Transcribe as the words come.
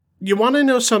You want to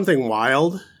know something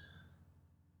wild?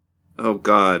 Oh,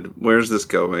 God. Where's this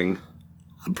going?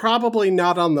 Probably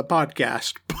not on the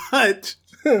podcast, but...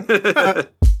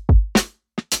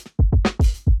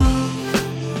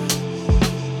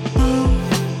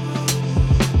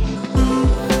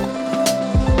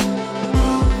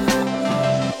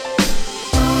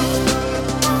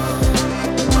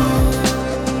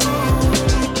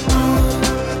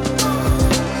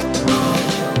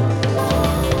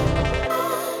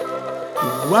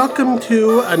 Welcome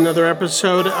to another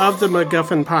episode of the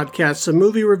MacGuffin Podcast, a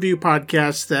movie review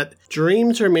podcast that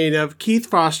dreams are made of. Keith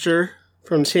Foster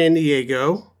from San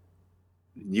Diego.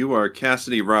 You are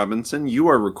Cassidy Robinson. You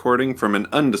are recording from an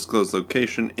undisclosed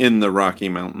location in the Rocky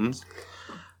Mountains.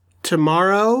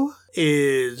 Tomorrow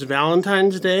is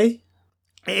Valentine's Day,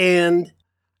 and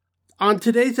on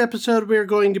today's episode, we're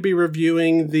going to be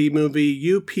reviewing the movie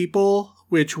You People,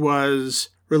 which was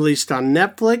released on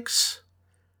Netflix.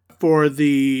 For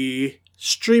the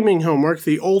streaming homework,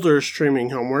 the older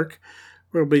streaming homework,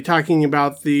 we'll be talking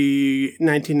about the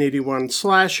 1981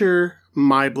 slasher,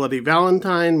 My Bloody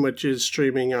Valentine, which is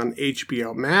streaming on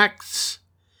HBO Max.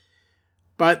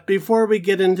 But before we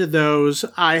get into those,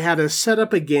 I had to set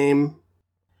up a game.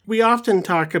 We often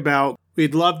talk about,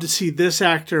 we'd love to see this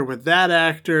actor with that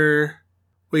actor.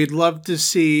 We'd love to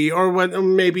see, or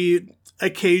maybe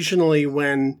occasionally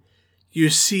when you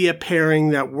see a pairing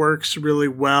that works really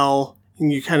well,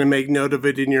 and you kind of make note of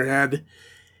it in your head.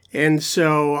 And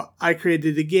so I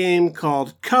created a game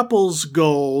called Couples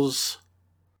Goals.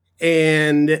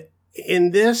 And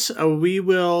in this, we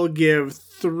will give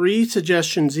 3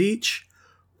 suggestions each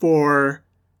for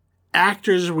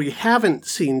actors we haven't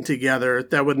seen together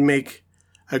that would make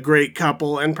a great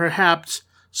couple, and perhaps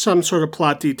some sort of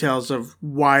plot details of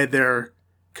why they're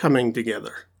coming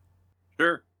together.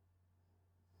 Sure.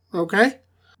 Okay.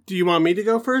 Do you want me to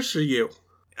go first or you?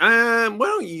 Why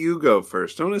don't you go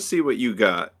first? I want to see what you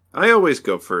got. I always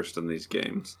go first in these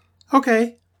games.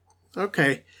 Okay.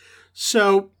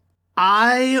 So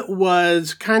I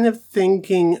was kind of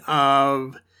thinking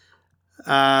of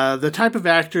the type of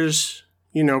actors,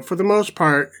 for the most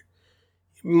part,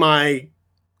 my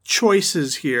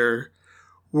choices here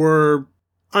were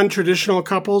untraditional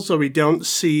couples that we don't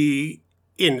see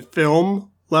in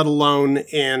film, let alone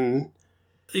in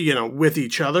with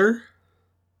each other.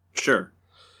 Sure.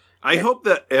 I hope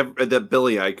that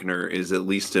Billy Eichner is at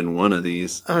least in one of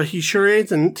these. He sure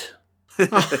isn't.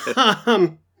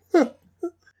 And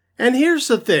here's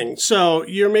the thing. So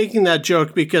you're making that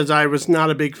joke because I was not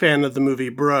a big fan of the movie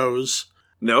Bros.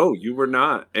 No, you were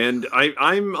not. And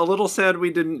I'm a little sad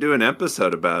we didn't do an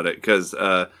episode about it because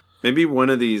maybe one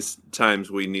of these times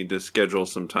we need to schedule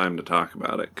some time to talk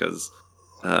about it because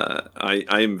I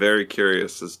am very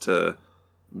curious as to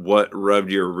what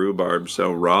rubbed your rhubarb so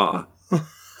raw.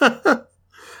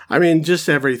 I mean, just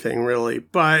everything really,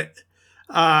 but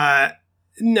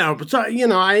no. But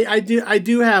I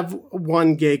do have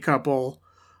one gay couple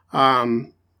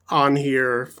on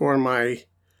here on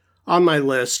my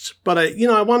list, but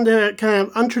I wanted to kind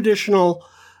of untraditional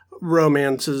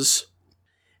romances.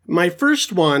 My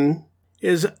first one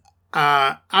is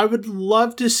I would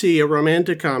love to see a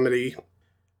romantic comedy,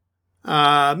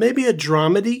 maybe a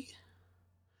dramedy,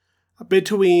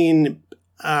 between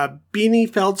Beanie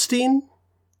Feldstein,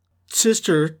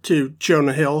 sister to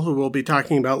Jonah Hill, who we'll be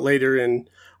talking about later in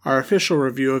our official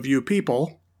review of You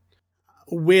People,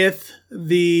 with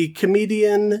the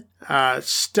comedian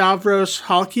Stavros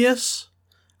Halkias.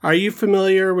 Are you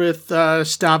familiar with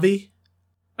Stavi?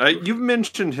 You've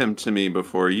mentioned him to me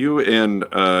before. You and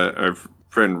our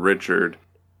friend Richard.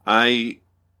 But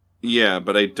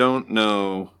I don't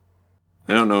know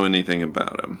anything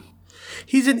about him.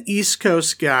 He's an East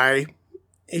Coast guy.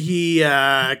 He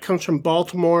comes from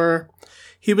Baltimore.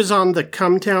 He was on the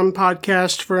Cumtown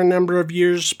podcast for a number of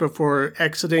years before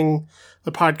exiting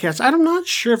the podcast. I'm not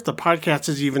sure if the podcast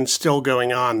is even still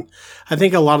going on. I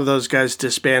think a lot of those guys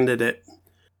disbanded it.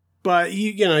 But,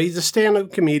 he's a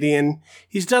stand-up comedian.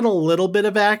 He's done a little bit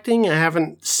of acting. I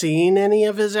haven't seen any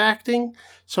of his acting,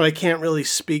 so I can't really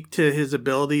speak to his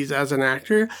abilities as an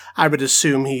actor. I would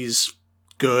assume he's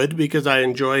good because I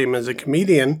enjoy him as a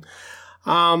comedian.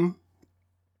 But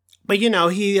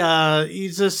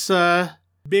he's this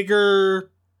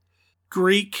bigger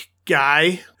Greek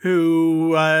guy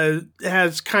who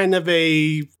has kind of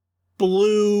a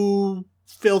blue,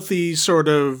 filthy sort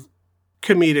of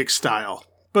comedic style,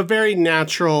 but very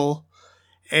natural.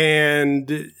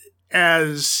 And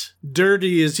as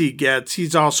dirty as he gets,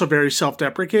 he's also very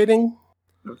self-deprecating.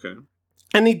 Okay.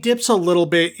 And he dips a little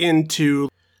bit into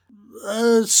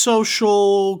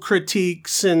social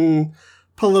critiques and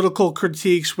political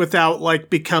critiques without like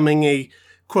becoming a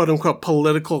quote unquote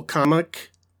political comic,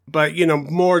 but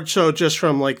more so just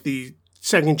from like the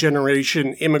second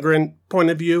generation immigrant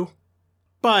point of view.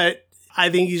 But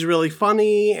I think he's really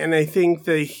funny, and I think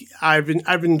that I've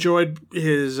enjoyed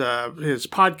his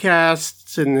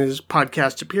podcasts and his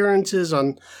podcast appearances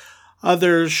on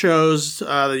other shows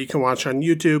that you can watch on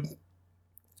YouTube.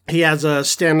 He has a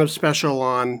stand-up special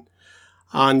on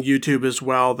YouTube as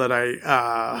well that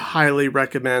I highly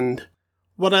recommend.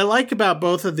 What I like about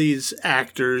both of these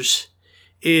actors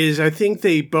is I think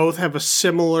they both have a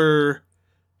similar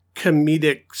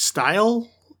comedic style,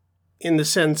 in the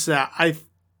sense that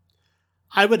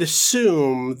I would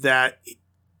assume that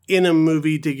in a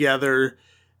movie together,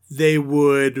 they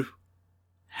would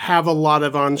have a lot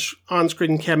of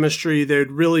on-screen chemistry.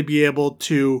 They'd really be able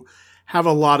to have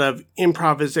a lot of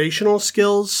improvisational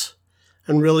skills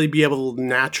and really be able to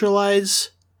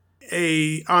naturalize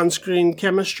a on-screen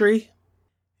chemistry.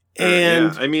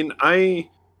 And I mean, I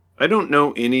don't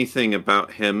know anything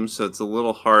about him, so it's a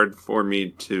little hard for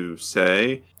me to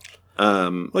say.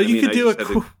 You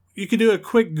could do a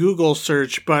quick Google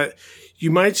search, but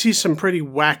you might see some pretty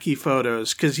wacky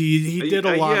photos because he did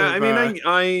a lot of...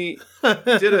 I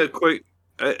did a quick...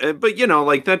 but,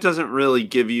 that doesn't really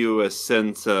give you a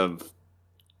sense of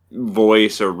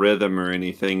voice or rhythm or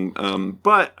anything.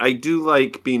 But I do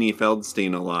like Beanie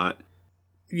Feldstein a lot.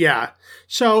 Yeah.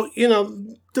 So,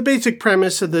 the basic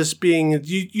premise of this being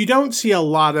you don't see a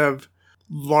lot of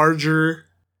larger,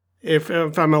 if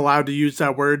I'm allowed to use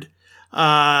that word,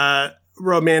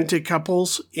 romantic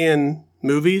couples in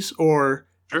movies or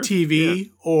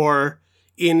TV or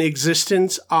in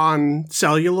existence on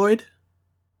celluloid,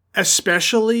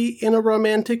 especially in a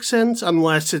romantic sense,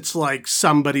 unless it's like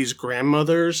somebody's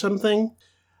grandmother or something.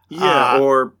 Yeah,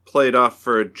 or played off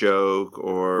for a joke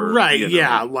or... Right,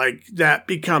 yeah, like that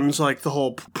becomes like the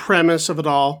whole premise of it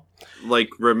all. Like,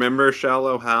 remember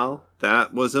Shallow Hal?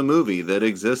 That was a movie that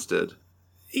existed.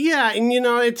 Yeah, and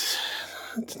it's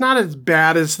not as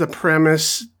bad as the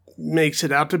premise makes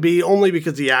it out to be, only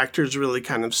because the actors really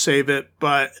kind of save it.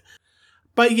 But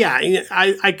yeah,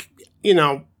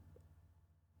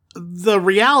 the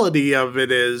reality of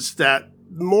it is that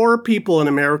more people in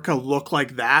America look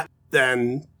like that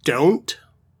than don't.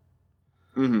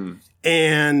 Mm-hmm.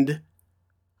 And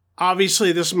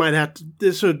obviously this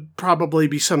would probably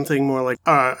be something more like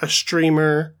a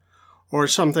streamer or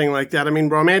something like that. I mean,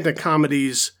 romantic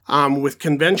comedies with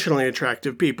conventionally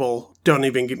attractive people don't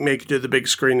even make it to the big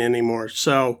screen anymore.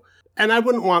 So, and I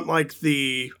wouldn't want like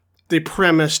the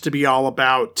premise to be all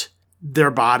about their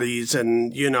bodies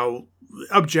and,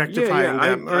 objectifying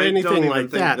them or anything like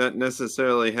that. That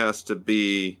necessarily has to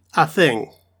be a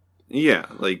thing. Yeah,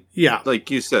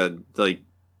 like you said,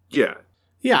 yeah.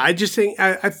 I just think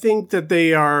I think that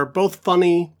they are both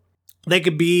funny. They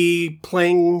could be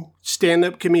playing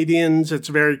stand-up comedians. It's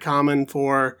very common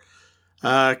for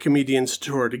comedians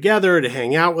to tour together, to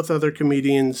hang out with other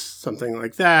comedians, something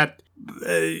like that.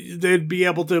 They'd be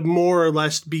able to more or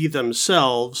less be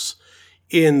themselves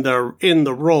in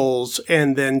the roles,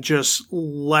 and then just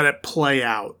let it play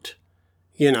out.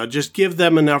 Just give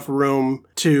them enough room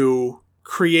to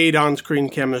create on-screen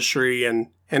chemistry and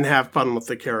have fun with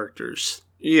the characters.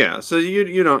 Yeah, so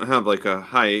you don't have like a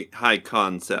high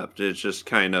concept. It's just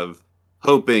kind of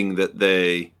hoping that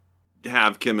they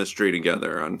have chemistry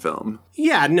together on film.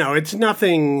 Yeah, no, it's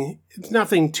nothing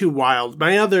too wild.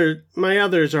 My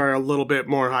others are a little bit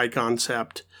more high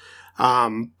concept.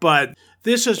 But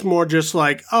this is more just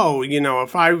like,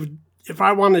 if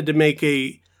I wanted to make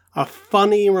a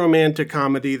funny romantic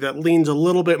comedy that leans a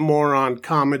little bit more on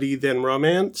comedy than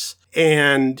romance,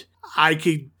 and I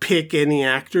could pick any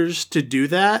actors to do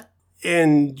that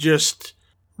and just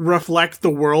reflect the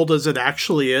world as it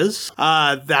actually is,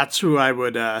 that's who I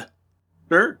would...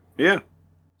 Sure, yeah.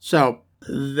 So,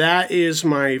 that is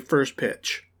my first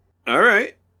pitch. All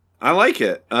right. I like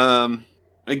it.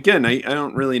 Again, I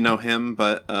don't really know him,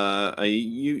 but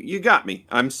you got me.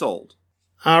 I'm sold.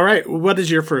 All right. What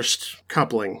is your first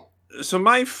coupling? So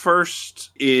my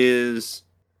first is...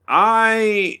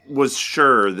 I was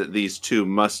sure that these two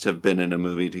must have been in a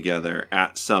movie together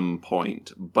at some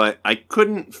point, but I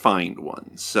couldn't find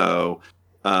one. So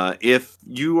if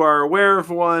you are aware of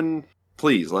one,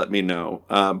 please let me know.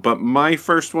 But my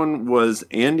first one was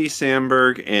Andy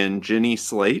Samberg and Jenny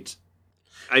Slate.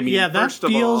 I mean, yeah, that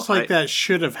feels like that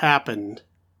should have happened.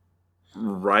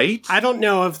 Right? I don't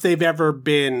know if they've ever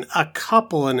been a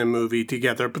couple in a movie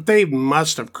together, but they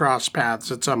must have crossed paths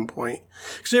at some point.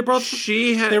 Because they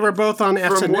were both on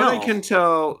SNL. From what I can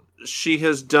tell, she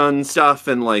has done stuff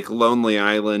in like Lonely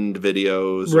Island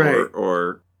videos, right,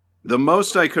 or The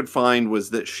most I could find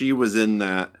was that she was in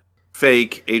that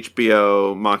fake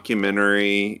HBO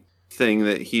mockumentary thing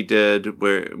that he did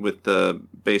with the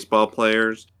baseball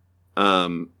players.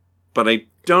 But I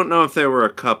don't know if there were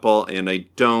a couple, and I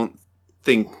don't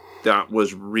think that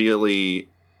was really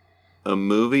a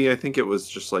movie. I think it was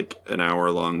just like an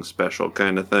hour-long special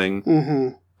kind of thing.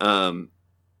 Mm-hmm.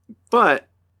 But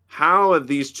how have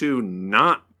these two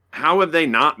how have they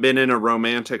not been in a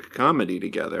romantic comedy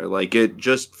together? Like, it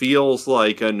just feels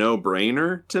like a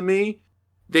no-brainer to me.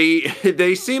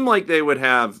 They seem like they would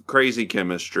have crazy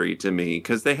chemistry to me,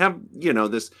 because they have,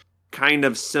 this kind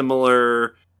of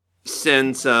similar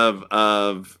sense of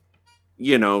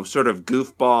sort of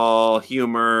goofball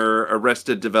humor,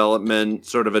 Arrested Development,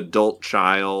 sort of adult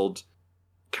child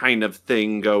kind of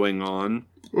thing going on.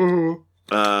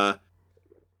 Mm-hmm.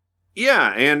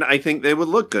 Yeah, and I think they would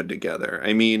look good together.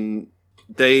 I mean,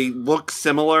 they look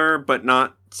similar, but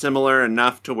not similar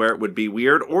enough to where it would be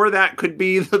weird. Or that could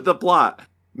be the plot.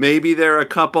 Maybe they're a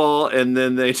couple, and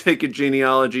then they take a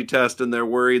genealogy test, and they're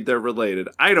worried they're related.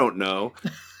 I don't know.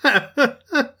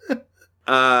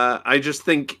 I just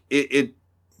think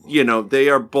they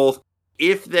are both...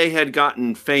 If they had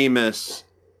gotten famous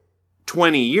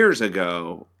 20 years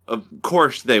ago, of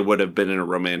course they would have been in a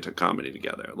romantic comedy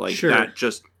together. Like, sure. That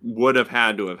just would have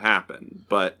had to have happened.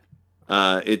 But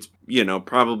it's,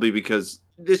 probably because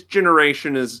this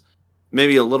generation is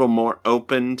maybe a little more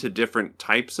open to different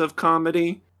types of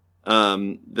comedy,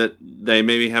 that they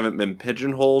maybe haven't been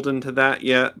pigeonholed into that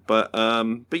yet. But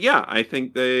yeah, I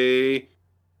think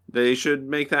they should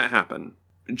make that happen.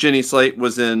 Jenny Slate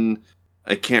was in,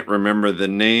 I can't remember the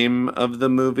name of the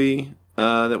movie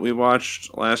that we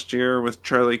watched last year with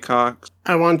Charlie Cox.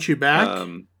 I Want You Back?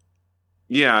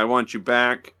 Yeah, I Want You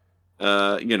Back.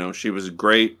 She was a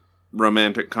great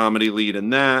romantic comedy lead in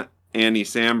that. Andy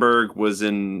Samberg was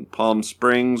in Palm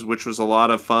Springs, which was a lot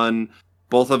of fun.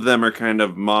 Both of them are kind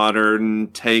of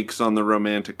modern takes on the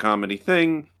romantic comedy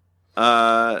thing.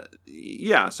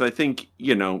 Yeah, so I think,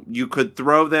 you could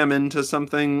throw them into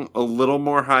something a little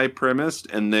more high premised,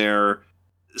 and they're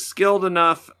skilled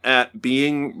enough at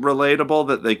being relatable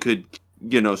that they could,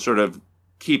 sort of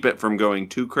keep it from going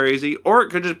too crazy. Or it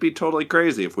could just be totally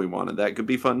crazy if we wanted. That could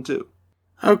be fun too.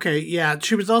 Okay, yeah.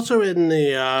 She was also in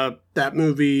the that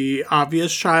movie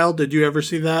Obvious Child. Did you ever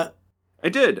see that? I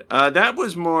did. That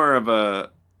was more of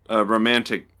a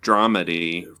romantic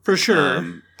dramedy. For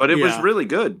sure. But it was really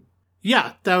good.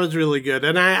 Yeah, that was really good.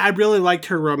 And I really liked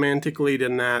her romantic lead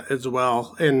in that as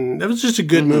well. And it was just a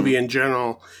good movie in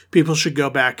general. People should go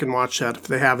back and watch that if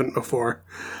they haven't before.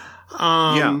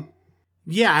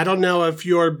 Yeah, I don't know if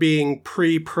you're being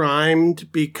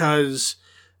pre-primed because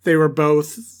they were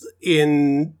both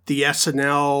in the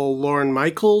SNL Lorne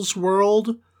Michaels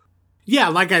world. Yeah,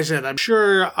 like I said, I'm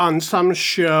sure on some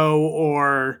show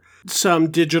or some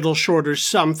digital short or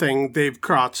something, they've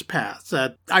crossed paths.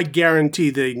 That I guarantee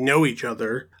they know each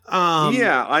other.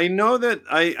 Yeah, I know that.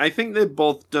 I think they've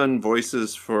both done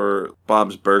voices for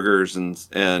Bob's Burgers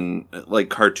and like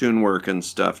cartoon work and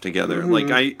stuff together. Mm-hmm.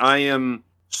 Like I am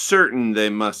certain they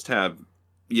must have,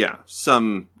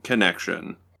 some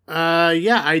connection.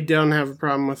 Yeah, I don't have a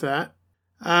problem with that.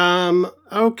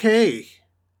 Okay.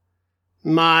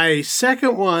 My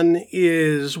second one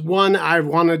is one I've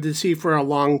wanted to see for a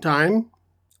long time.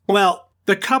 Well,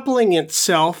 the coupling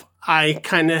itself, I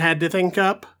kind of had to think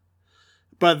up.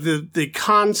 But the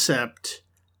concept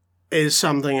is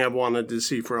something I've wanted to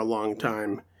see for a long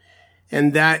time.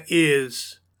 And that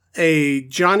is a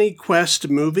Johnny Quest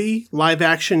movie,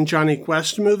 live-action Johnny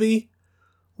Quest movie,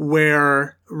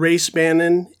 where Race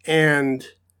Bannon and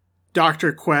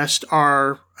Dr. Quest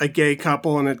are a gay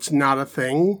couple and it's not a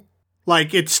thing.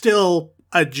 Like, it's still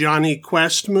a Johnny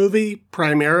Quest movie,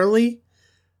 primarily,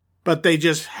 but they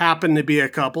just happen to be a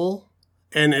couple,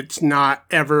 and it's not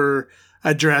ever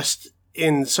addressed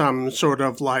in some sort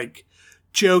of, like,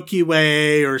 jokey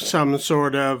way or some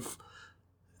sort of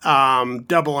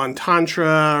double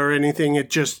entendre or anything.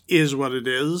 It just is what it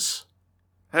is.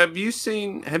 Have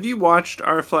you watched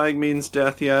Our Flag Means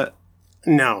Death yet?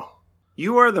 No.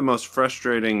 You are the most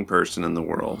frustrating person in the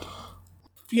world.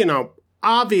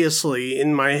 Obviously,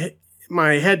 in my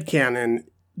headcanon,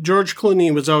 George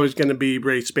Clooney was always going to be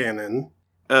Race Bannon.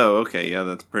 Oh, okay. Yeah,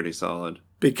 that's pretty solid.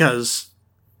 Because,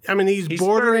 he's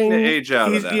bordering to age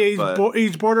out of that,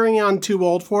 he's bordering on too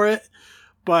old for it,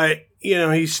 but,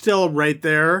 he's still right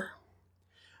there.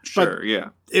 Sure, but yeah.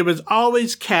 It was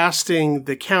always casting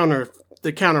the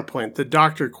counterpoint, the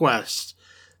Dr. Quest,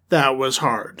 that was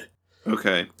hard.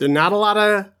 Okay. There are not a lot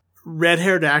of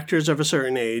red-haired actors of a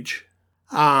certain age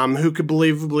who could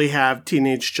believably have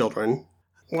teenage children.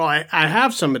 Well, I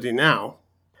have somebody now.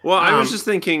 Well, I was just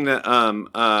thinking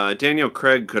that Daniel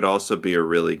Craig could also be a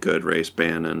really good Race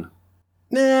Bannon.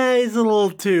 Nah, he's a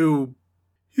little too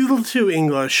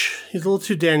English. He's a little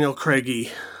too Daniel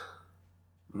Craigy.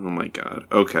 Oh my god.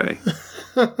 Okay.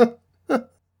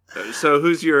 So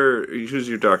who's your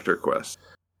Dr. Quest?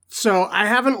 So I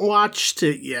haven't watched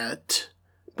it yet,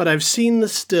 but I've seen the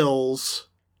stills,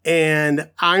 and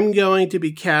I'm going to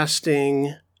be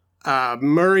casting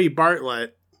Murray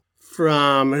Bartlett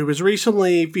who was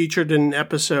recently featured in an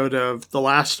episode of The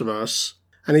Last of Us,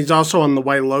 and he's also on The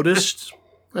White Lotus,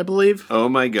 I believe. Oh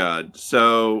my god.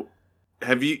 So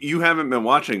you haven't been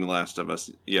watching The Last of Us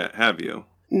yet, have you?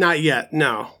 Not yet,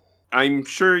 no. I'm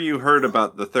sure you heard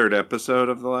about the third episode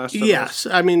of The Last of Us. Yes,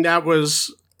 I mean, that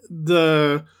was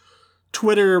the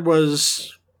Twitter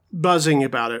was buzzing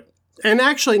about it. And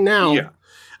actually now, yeah.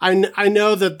 I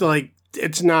know that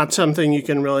it's not something you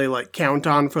can really count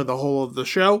on for the whole of the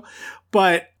show,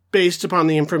 but based upon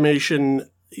the information,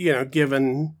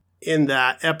 given in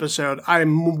that episode,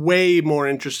 I'm way more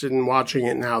interested in watching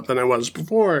it now than I was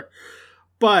before.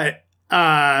 But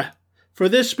for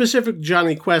this specific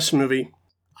Johnny Quest movie,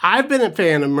 I've been a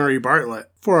fan of Murray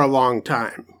Bartlett for a long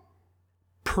time.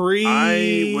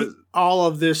 All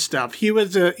of this stuff. He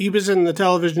was in the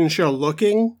television show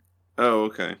Looking. Oh,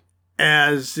 okay.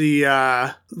 As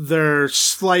their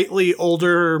slightly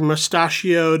older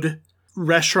mustachioed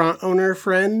restaurant owner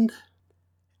friend.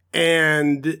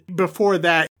 And before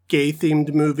that,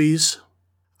 gay-themed movies.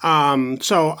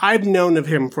 So I've known of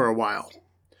him for a while.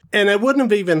 And I wouldn't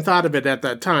have even thought of it at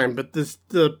that time, but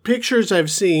the pictures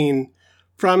I've seen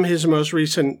from his most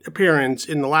recent appearance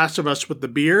in The Last of Us with the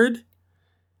beard,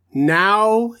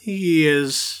 now he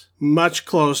is much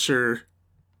closer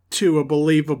to a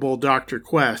believable Dr.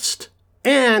 Quest.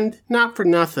 And, not for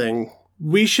nothing,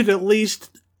 we should at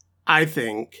least, I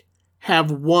think,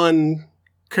 have one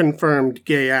confirmed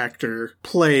gay actor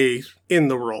play in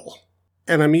the role.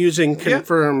 And I'm using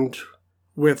confirmed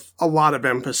with a lot of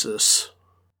emphasis.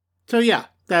 So yeah,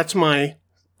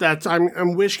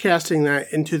 I'm wish casting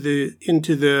that into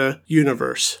the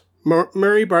universe.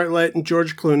 Murray Bartlett and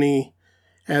George Clooney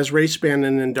as Race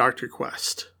Bannon and Dr.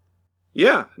 Quest.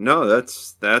 Yeah, no,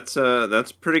 that's a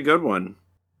pretty good one.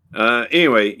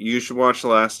 Anyway, you should watch The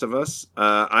Last of Us.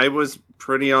 I was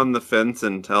pretty on the fence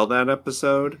until that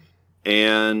episode,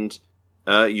 and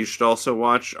you should also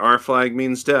watch Our Flag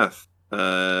Means Death.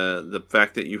 The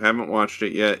fact that you haven't watched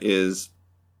it yet is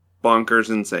bonkers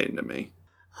insane to me.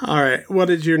 All right, what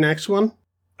is your next one?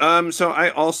 So I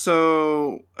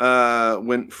also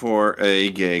went for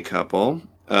a gay couple.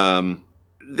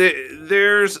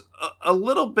 There's a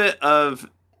little bit of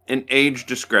an age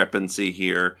discrepancy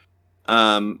here.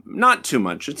 Not too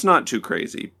much. It's not too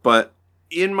crazy. But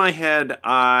in my head,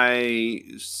 I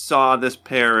saw this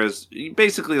pair as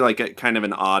basically like a kind of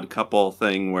an odd couple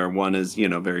thing where one is,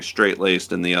 very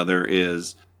straight-laced and the other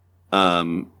is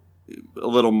a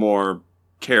little more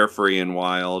carefree and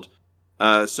wild.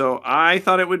 So I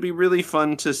thought it would be really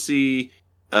fun to see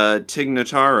Tig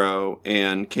Notaro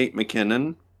and Kate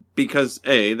McKinnon because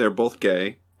A, they're both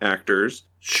gay actors.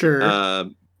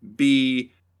 Sure.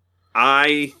 B,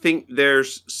 I think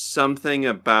there's something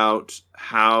about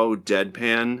how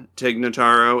deadpan Tig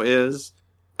Notaro is.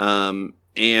 And,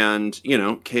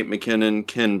 Kate McKinnon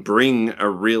can bring a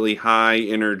really high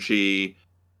energy,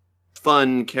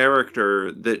 fun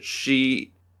character that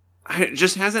she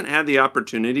just hasn't had the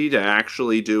opportunity to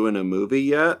actually do in a movie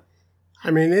yet.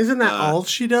 I mean, isn't that all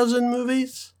she does in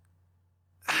movies?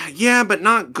 Yeah, but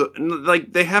not good.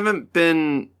 Like, they haven't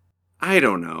been, I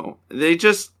don't know. There's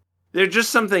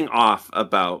just something off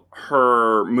about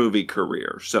her movie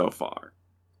career so far.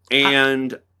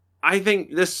 And I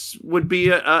think this would be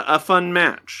a fun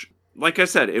match. Like I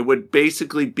said, it would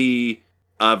basically be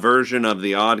a version of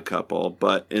The Odd Couple,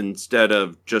 but instead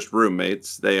of just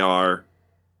roommates, they are...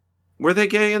 Were they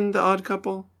gay in The Odd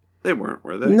Couple? They weren't,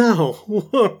 were they?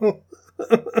 No.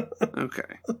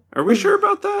 Okay. Are we sure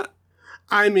about that?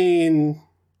 I mean,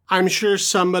 I'm sure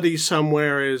somebody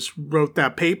somewhere wrote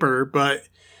that paper, but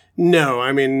no,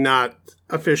 I mean, not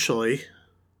officially.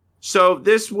 So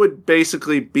this would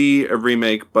basically be a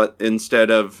remake, but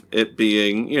instead of it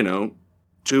being,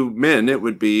 two men, it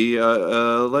would be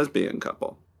a lesbian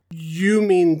couple. You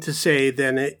mean to say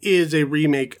then it is a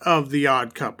remake of The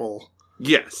Odd Couple?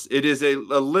 Yes, it is a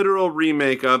literal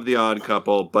remake of The Odd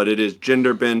Couple, but it is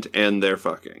gender bent and they're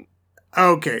fucking.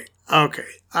 Okay.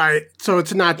 So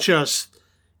it's not just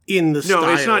in the style.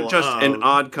 No, it's not just an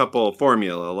Odd Couple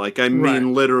formula. Like, I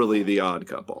mean literally The Odd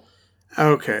Couple.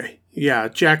 Okay. Yeah,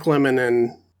 Jack Lemmon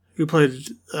and who played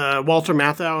Walter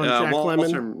Matthau and Jack Lemmon?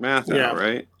 Walter Matthau,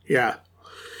 right? Yeah.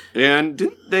 And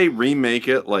didn't they remake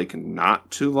it like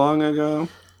not too long ago?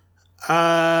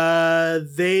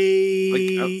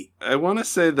 They... I want to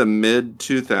say the mid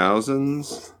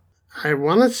 2000s. I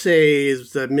want to say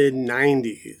it's the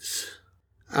mid-90s.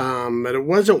 But it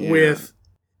wasn't with...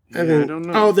 I don't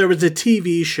know. Oh, there was a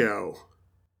TV show.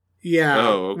 Yeah,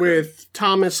 okay. with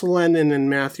Thomas Lennon and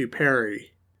Matthew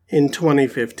Perry in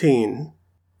 2015.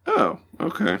 Oh,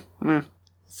 okay.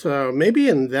 So maybe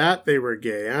in that they were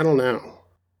gay. I don't know.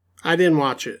 I didn't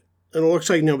watch it. And it looks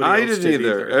like nobody else did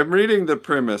either. I'm reading the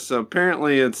premise. So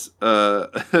apparently it's...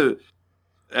 After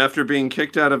being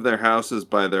kicked out of their houses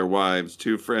by their wives,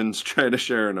 two friends try to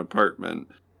share an apartment.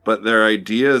 But their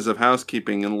ideas of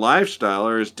housekeeping and lifestyle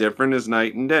are as different as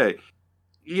night and day.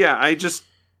 Yeah, I just...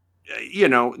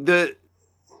 the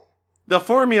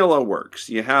formula works.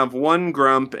 You have one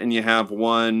grump and you have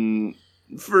one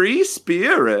free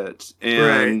spirit,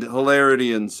 and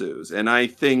hilarity ensues. And I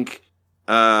think,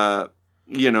 like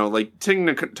Tig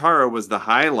Notaro was the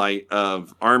highlight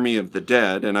of Army of the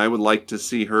Dead, and I would like to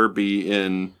see her be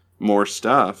in more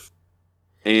stuff.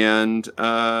 And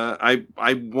I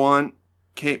want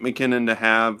Kate McKinnon to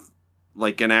have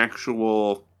like an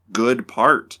actual good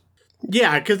part.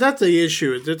 Yeah, because that's the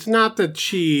issue. It's not that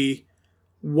she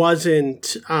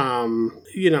wasn't,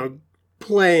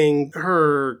 playing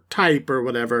her type or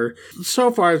whatever.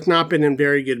 So far, it's not been in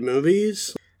very good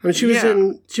movies. I mean, she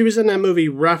was in that movie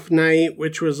Rough Night,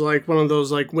 which was like one of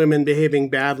those like women behaving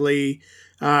badly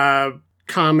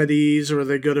comedies, where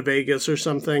they go to Vegas or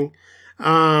something.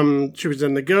 She was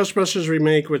in the Ghostbusters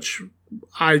remake, which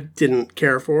I didn't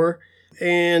care for.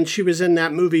 And she was in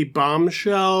that movie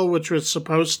Bombshell, which was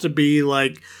supposed to be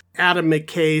like Adam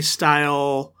McKay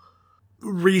style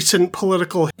recent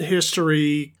political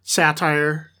history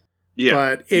satire. Yeah.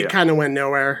 But it kind of went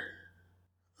nowhere.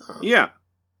 Yeah.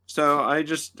 So I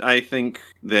think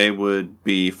they would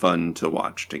be fun to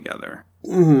watch together.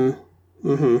 Mm-hmm.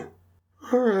 Mm-hmm.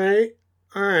 All right.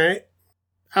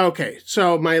 Okay,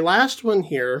 so my last one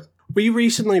here, we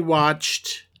recently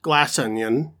watched Glass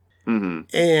Onion.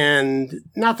 Mm-hmm. And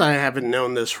not that I haven't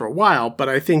known this for a while, but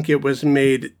I think it was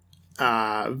made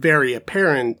very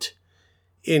apparent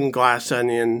in Glass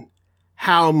Onion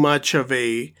how much of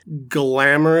a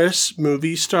glamorous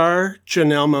movie star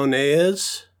Janelle Monáe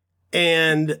is.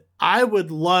 And I would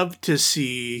love to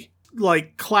see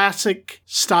like classic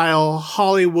style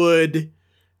Hollywood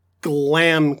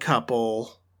glam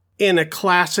couple in a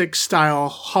classic style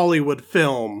Hollywood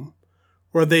film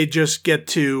where they just get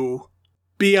to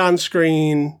be on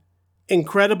screen,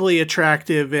 incredibly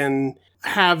attractive, and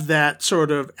have that sort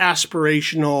of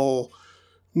aspirational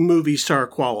movie star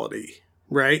quality,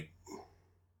 right?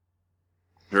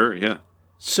 Sure, yeah.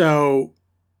 So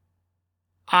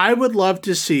I would love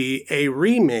to see a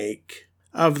remake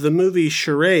of the movie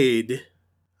Charade,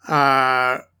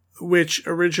 which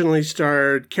originally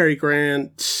starred Cary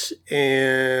Grant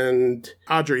and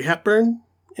Audrey Hepburn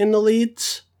in the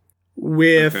leads,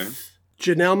 with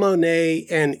Janelle Monáe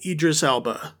and Idris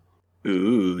Elba.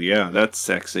 Ooh, yeah, that's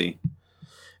sexy.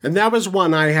 And that was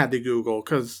one I had to Google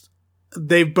because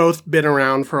they've both been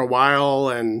around for a while,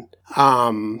 and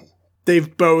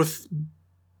they've both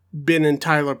been in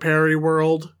Tyler Perry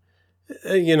world.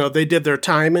 They did their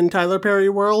time in Tyler Perry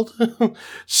world.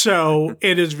 So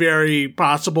it is very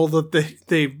possible that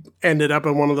they ended up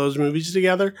in one of those movies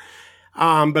together.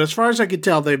 But as far as I could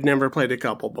tell, they've never played a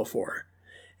couple before.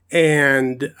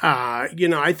 And,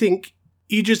 I think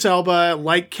Idris Elba,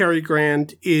 like Cary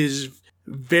Grant, is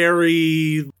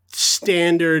very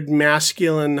standard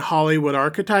masculine Hollywood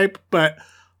archetype, but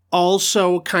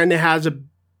also kind of has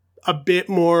a bit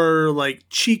more like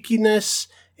cheekiness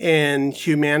and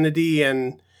humanity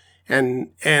and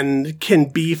can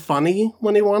be funny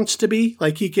when he wants to be.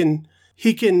 Like he can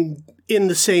in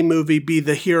the same movie be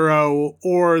the hero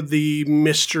or the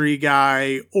mystery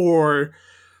guy or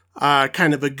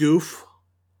kind of a goof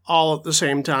all at the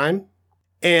same time.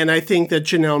 And I think that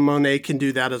Janelle Monáe can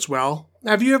do that as well.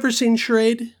 Have you ever seen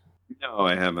Charade? No,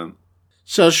 I haven't.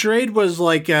 So Charade was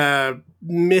like a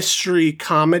mystery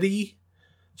comedy,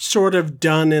 sort of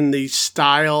done in the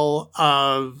style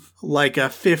of like a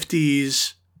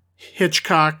 50s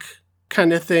Hitchcock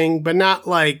kind of thing, but not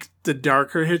like the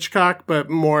darker Hitchcock, but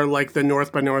more like the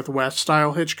North by Northwest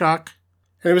style Hitchcock.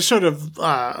 And it was sort of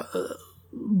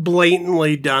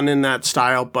blatantly done in that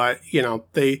style, but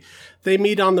they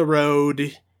meet on the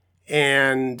road,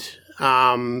 and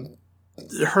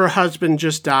her husband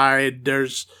just died.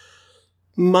 There's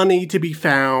money to be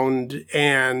found,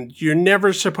 and you're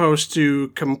never supposed to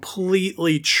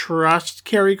completely trust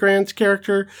Cary Grant's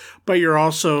character, but you're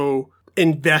also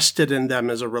invested in them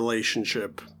as a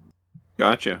relationship.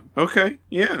 Gotcha. Okay.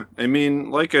 Yeah. I mean,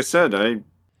 like I said,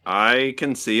 I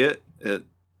can see it. It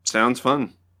sounds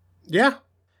fun. Yeah.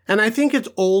 And I think it's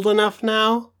old enough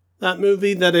now, that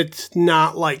movie, that it's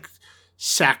not like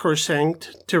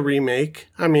sacrosanct to remake.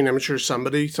 I mean, I'm sure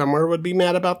somebody somewhere would be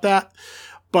mad about that,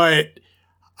 but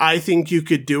I think you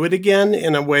could do it again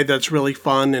in a way that's really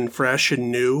fun and fresh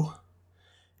and new.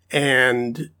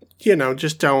 And,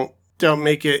 just don't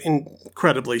make it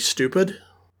incredibly stupid.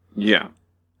 Yeah.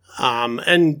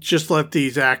 And just let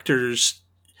these actors.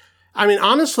 I mean,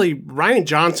 honestly, Rian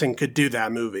Johnson could do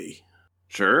that movie.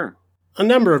 Sure. A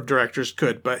number of directors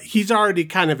could, but he's already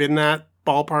kind of in that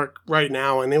ballpark right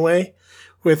now anyway,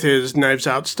 with his Knives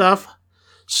Out stuff.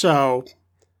 So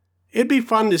it'd be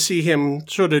fun to see him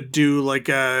sort of do like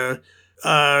a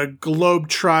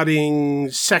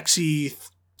globe-trotting, sexy,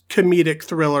 comedic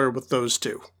thriller with those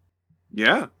two.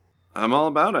 Yeah. I'm all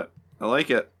about it. I like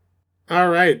it. All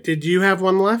right. Did you have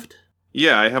one left?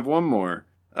 Yeah, I have one more.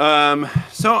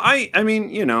 So I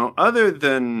mean, other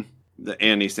than the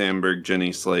Andy Samberg,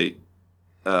 Jenny Slate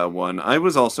one, I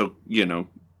was also,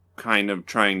 kind of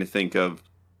trying to think of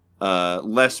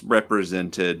less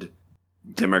represented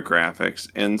demographics.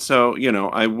 And so,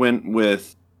 I went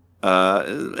with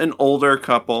an older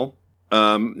couple.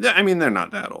 I mean, they're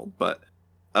not that old, but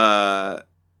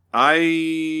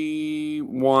I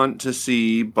want to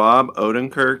see Bob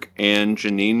Odenkirk and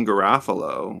Janine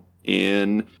Garofalo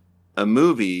in a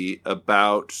movie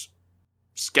about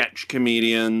sketch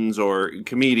comedians or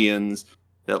comedians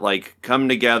that like come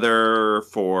together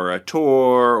for a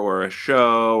tour or a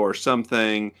show or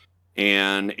something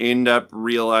and end up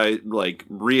reigniting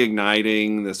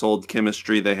this old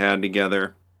chemistry they had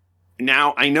together.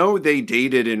 Now, I know they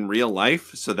dated in real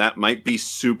life, so that might be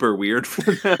super weird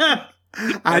for them.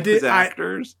 As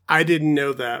actors. I didn't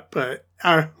know that, but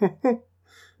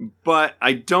but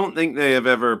I don't think they have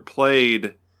ever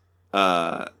played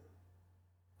that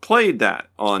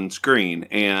on screen.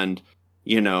 And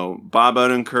Bob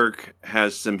Odenkirk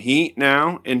has some heat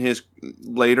now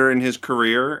later in his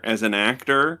career as an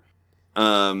actor.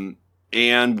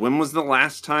 And when was the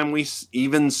last time we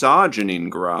even saw Janine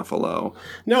Garofalo?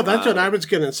 No, that's what I was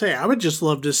going to say. I would just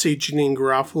love to see Janine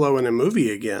Garofalo in a movie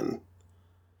again.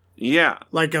 Yeah.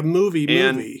 Like a movie.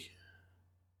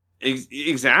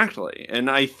 Exactly. And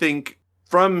I think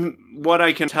from what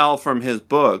I can tell from his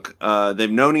book, they've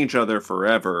known each other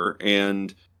forever.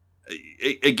 And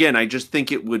again, I just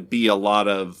think it would be a lot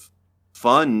of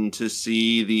fun to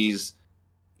see these,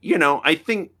 I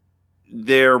think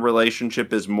their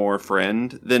relationship is more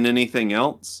friend than anything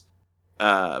else.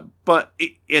 But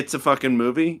it's a fucking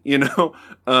movie,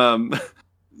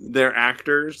 they're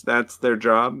actors. That's their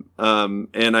job.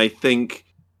 And I think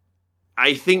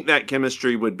that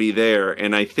chemistry would be there.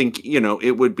 And I think,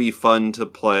 it would be fun to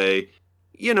play,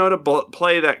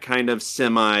 play that kind of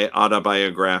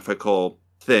semi-autobiographical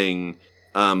thing,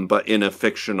 but in a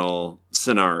fictional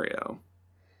scenario.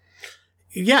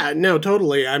 Yeah, no,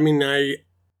 totally. I mean,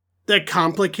 that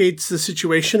complicates the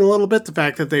situation a little bit. The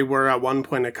fact that they were at one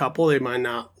point a couple, they might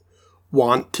not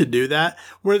want to do that.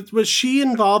 Was she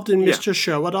involved in Mr.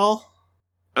 Show at all?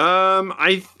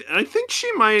 I think she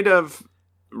might have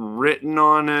written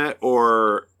on it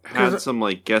or had some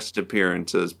guest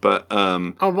appearances, but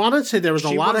I want to say there was a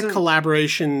lot of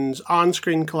collaborations,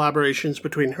 on-screen collaborations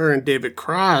between her and David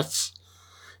Cross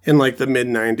in the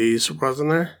mid-90s,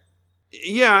 wasn't there?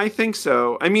 Yeah, I think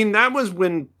so. I mean, that was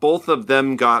when both of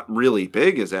them got really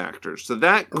big as actors, so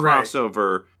that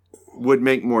crossover would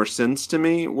make more sense to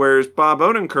me, whereas Bob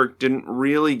Odenkirk didn't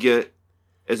really get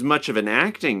as much of an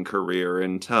acting career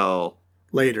until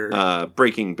later.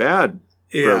 Breaking Bad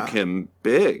broke him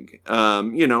big.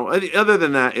 Other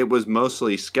than that, it was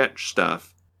mostly sketch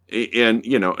stuff and,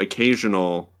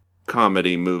 occasional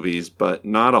comedy movies, but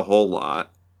not a whole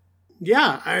lot.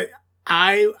 Yeah,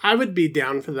 I would be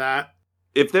down for that.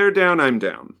 If they're down, I'm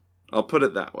down. I'll put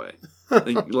it that way.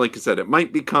 Like I said, it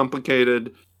might be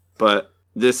complicated, but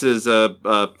this is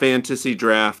a fantasy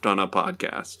draft on a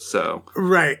podcast, so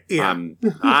right. Yeah,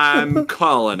 I'm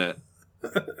calling it.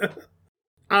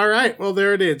 All right, well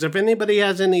there it is. If anybody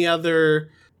has any other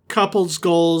couples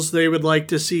goals they would like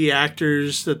to see,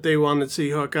 actors that they want to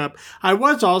see hook up, I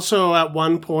was also at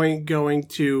one point going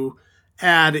to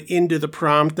add into the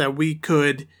prompt that we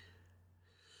could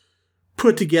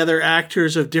put together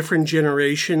actors of different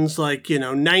generations,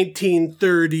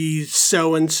 1930s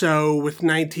so-and-so with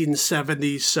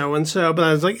 1970s so-and-so. But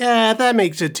I was like, that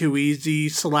makes it too easy,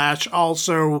 /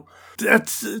 also,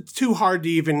 that's too hard to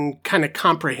even kind of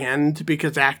comprehend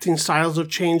because acting styles have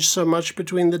changed so much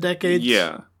between the decades.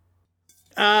 Yeah.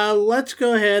 Let's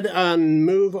go ahead and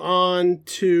move on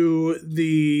to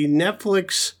the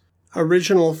Netflix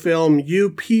original film You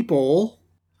People,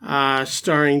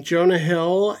 starring Jonah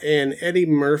Hill and Eddie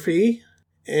Murphy.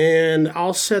 And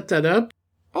I'll set that up.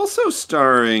 Also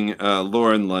starring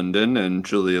Lauren London and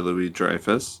Julia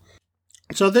Louis-Dreyfus.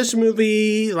 So this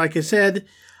movie, like I said,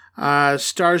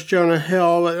 stars Jonah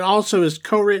Hill. It also is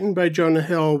co-written by Jonah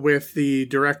Hill with the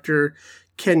director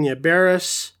Kenya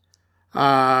Barris,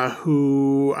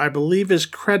 who I believe is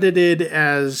credited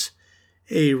as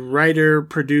a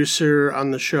writer-producer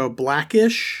on the show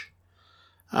Blackish.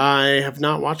 I have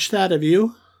not watched that. Have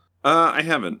you? I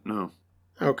haven't, no.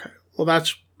 Okay. Well,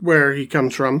 that's where he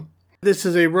comes from. This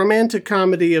is a romantic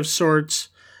comedy of sorts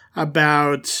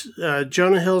about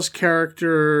Jonah Hill's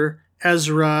character,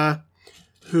 Ezra,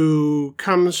 who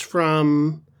comes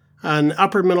from an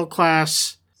upper middle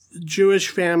class Jewish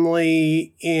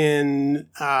family in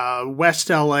West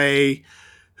LA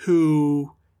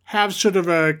who have sort of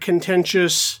a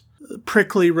contentious,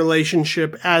 prickly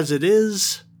relationship as it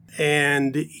is.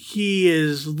 And he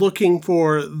is looking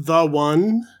for the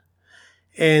one.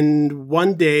 And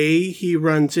one day he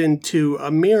runs into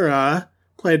Amira,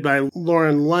 played by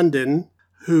Lauren London,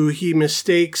 who he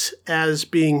mistakes as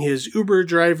being his Uber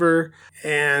driver.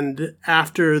 And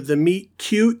after the meet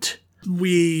cute,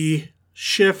 we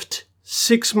shift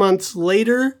 6 months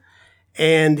later,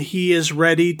 and he is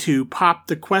ready to pop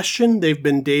the question. They've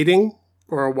been dating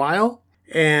for a while,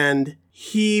 and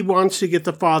he wants to get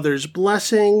the father's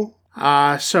blessing.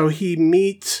 So he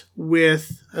meets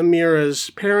with Amira's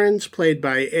parents, played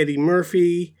by Eddie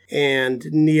Murphy and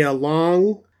Nia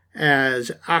Long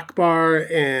as Akbar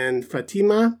and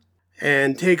Fatima,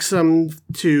 and takes them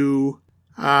to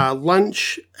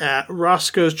lunch at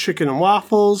Roscoe's Chicken and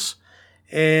Waffles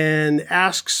and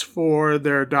asks for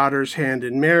their daughter's hand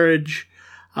in marriage.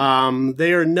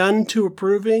 They are none too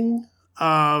approving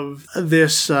of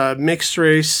this mixed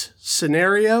race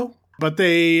scenario, but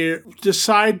they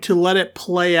decide to let it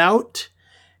play out.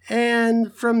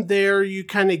 And from there, you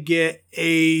kind of get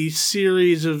a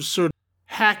series of sort of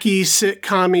hacky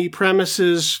sitcom-y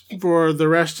premises for the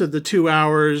rest of the 2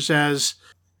 hours as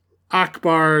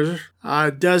Akbar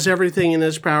does everything in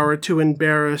his power to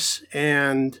embarrass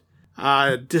and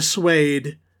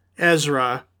dissuade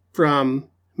Ezra from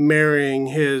marrying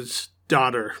his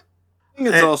daughter. I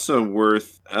think it's also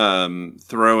worth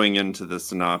throwing into the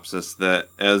synopsis that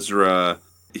Ezra,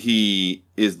 he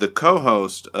is the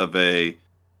co-host of a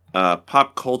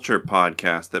pop culture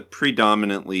podcast that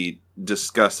predominantly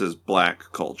discusses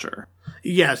black culture.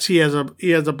 Yes, he has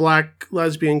a black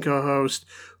lesbian co-host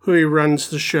who he runs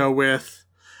the show with,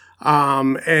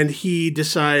 and he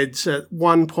decides at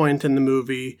one point in the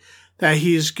movie that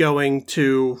he's going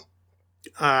to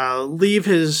leave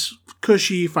his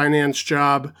cushy finance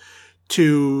job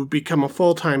to become a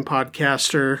full-time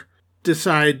podcaster,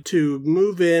 decide to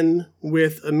move in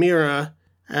with Amira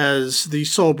as the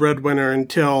sole breadwinner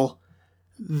until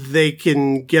they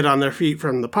can get on their feet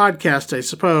from the podcast, I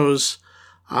suppose.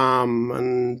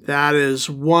 And that is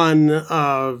one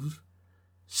of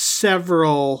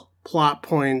several plot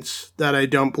points that I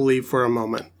don't believe for a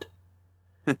moment.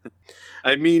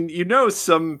 I mean, you know,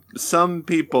 some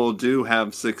people do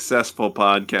have successful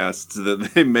podcasts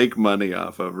that they make money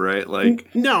off of, right?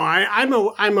 Like, no,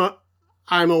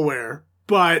 I'm aware,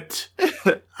 but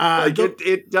like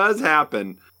it does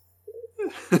happen.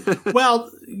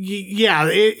 Well, yeah,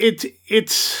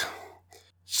 it's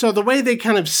so the way they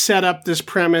kind of set up this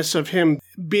premise of him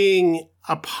being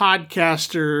a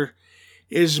podcaster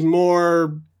is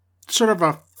more sort of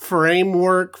a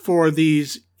framework for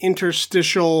these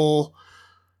interstitial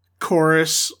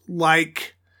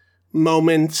chorus-like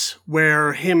moments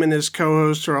where him and his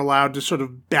co-host are allowed to sort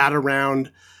of bat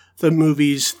around the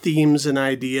movie's themes and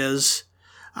ideas.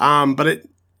 But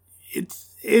it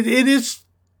is,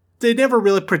 they never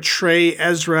really portray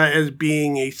Ezra as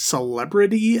being a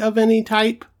celebrity of any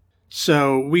type.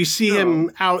 So we see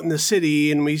him out in the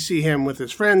city and we see him with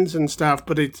his friends and stuff,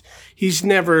 but he's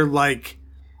never like,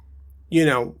 you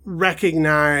know,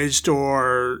 recognized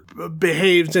or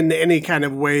behaves in any kind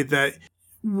of way that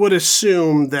would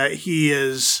assume that he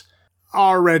is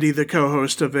already the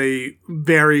co-host of a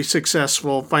very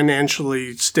successful,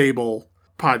 financially stable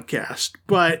podcast.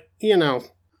 But, you know,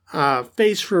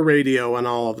 face for radio and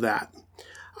all of that.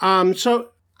 So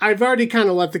I've already kind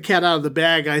of let the cat out of the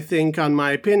bag, I think, on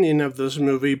my opinion of this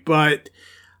movie, but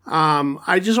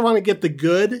I just want to get the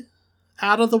good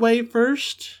out of the way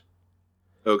first.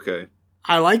 Okay.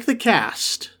 I like the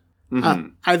cast. Mm-hmm.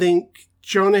 I think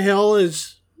Jonah Hill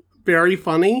is very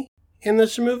funny in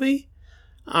this movie.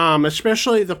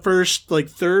 Especially the first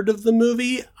third of the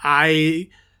movie. I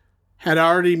had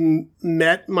already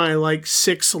met my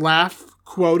 6 laugh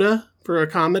quota for a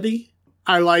comedy.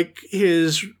 I like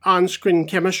his on-screen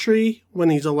chemistry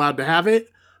when he's allowed to have it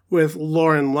with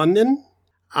Lauren London.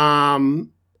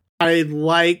 I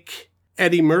like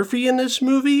Eddie Murphy in this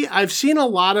movie. I've seen a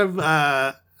lot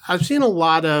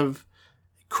of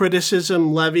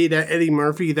criticism levied at Eddie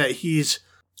Murphy that he's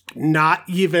not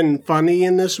even funny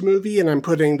in this movie, and I'm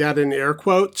putting that in air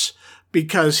quotes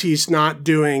because he's not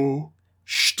doing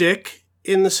shtick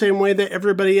in the same way that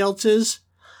everybody else is.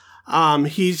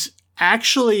 He's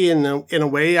actually, in a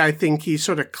way, I think he's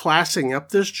sort of classing up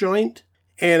this joint,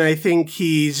 and I think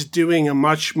he's doing a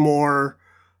much more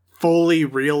fully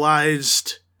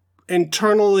realized,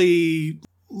 internally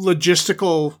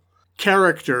logistical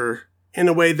character in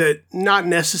a way that not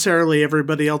necessarily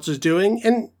everybody else is doing,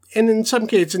 and in some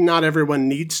cases not everyone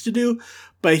needs to do,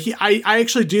 but I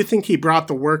actually do think he brought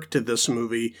the work to this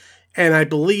movie, and I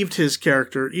believed his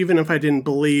character, even if I didn't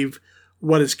believe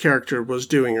what his character was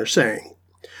doing or saying.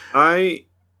 I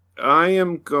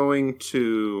am going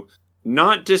to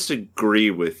not disagree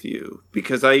with you,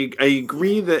 because I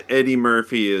agree that Eddie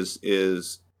Murphy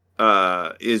is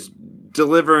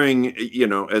delivering,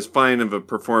 as fine of a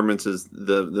performance as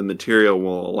the material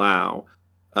will allow.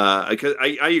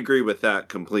 I agree with that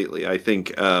completely. I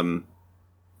think,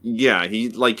 he,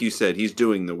 like you said, he's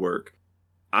doing the work.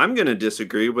 I'm going to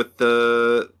disagree with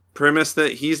the premise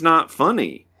that he's not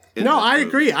funny. No, I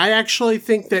agree. I actually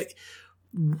think that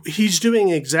he's doing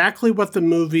exactly what the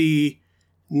movie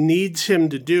needs him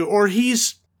to do,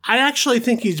 I actually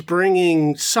think he's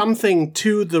bringing something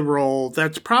to the role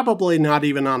that's probably not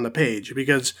even on the page,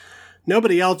 because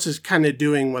nobody else is kind of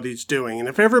doing what he's doing. And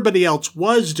if everybody else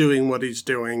was doing what he's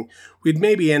doing, we'd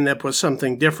maybe end up with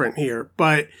something different here.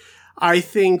 But I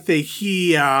think that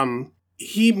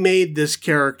he made this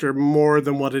character more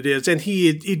than what it is. And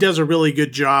he does a really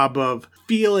good job of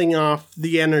feeling off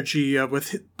the energy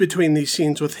between these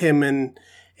scenes with him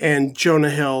and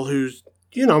Jonah Hill, who's,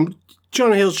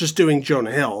 Jonah Hill's just doing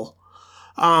Jonah Hill.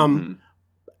 And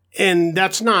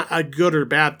that's not a good or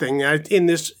bad thing. In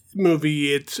this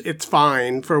movie, it's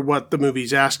fine for what the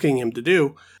movie's asking him to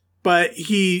do. But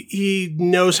he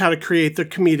knows how to create the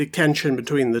comedic tension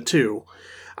between the two.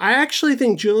 I actually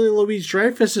think Julia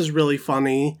Louis-Dreyfus is really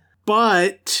funny,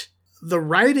 but the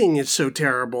writing is so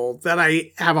terrible that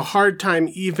I have a hard time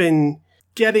even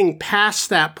getting past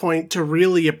that point to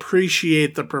really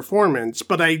appreciate the performance.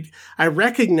 But I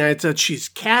recognize that she's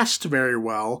cast very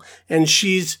well, and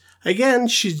she's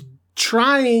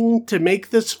trying to make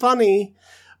this funny,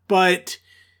 but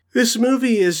this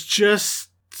movie is just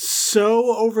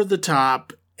so over the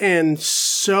top and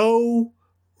so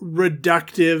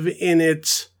reductive in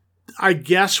its, I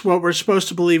guess, what we're supposed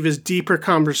to believe is deeper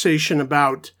conversation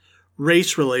about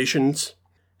race relations.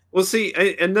 Well, see,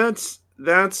 and that's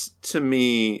to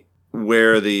me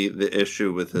where the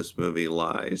issue with this movie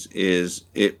lies. Is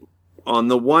it, on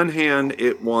the one hand,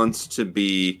 it wants to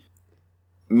be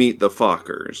Meet the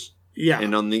Fockers. Yeah.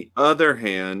 And on the other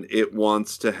hand, it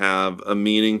wants to have a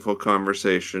meaningful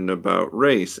conversation about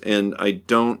race. And I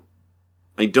don't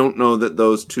know that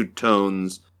those two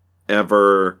tones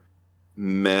ever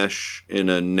mesh in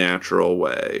a natural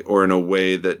way, or in a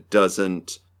way that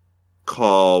doesn't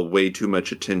call way too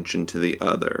much attention to the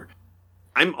other.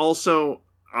 I'm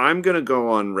going to go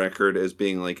on record as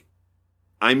being like,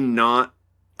 I'm not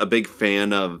a big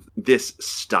fan of this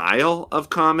style of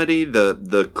comedy,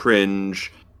 the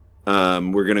cringe.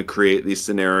 We're going to create these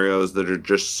scenarios that are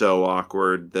just so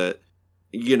awkward that,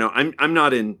 I'm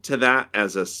not into that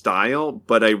as a style,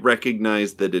 but I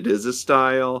recognize that it is a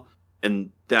style,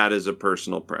 and that is a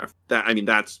personal preference.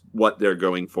 That's what they're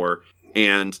going for.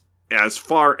 And as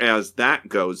far as that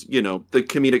goes, the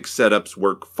comedic setups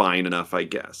work fine enough, I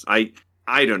guess. I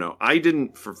don't know. I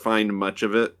didn't find much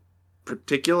of it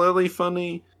particularly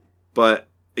funny, but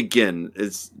again,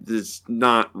 it's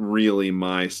not really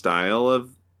my style of,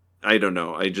 I don't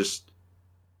know. I'm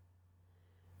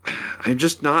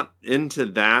just not into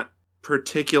that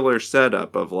particular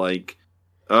setup of like,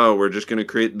 oh, we're just going to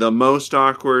create the most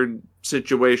awkward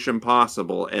situation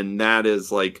possible, and that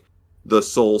is like the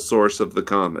sole source of the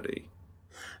comedy.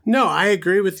 No, I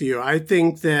agree with you. I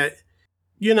think that,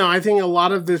 I think a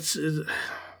lot of this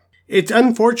it's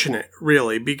unfortunate,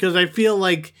 really, because I feel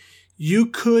like you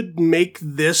could make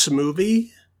this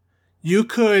movie, you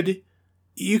could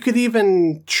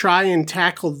even try and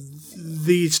tackle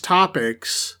these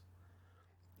topics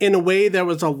in a way that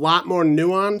was a lot more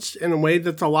nuanced, in a way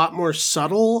that's a lot more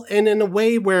subtle, and in a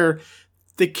way where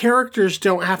the characters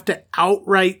don't have to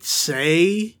outright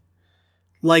say,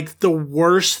 like the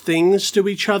worst things to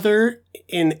each other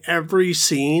in every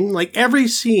scene. Like every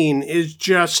scene is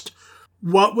just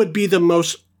what would be the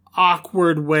most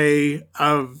awkward way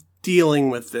of dealing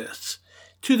with this,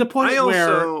 to the point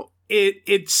where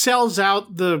it sells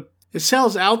out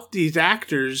these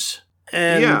actors.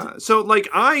 And yeah, so like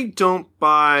I don't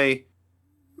buy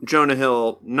Jonah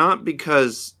Hill not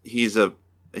because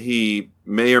he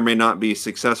may or may not be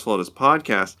successful at his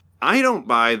podcast. I don't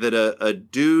buy that a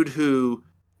dude who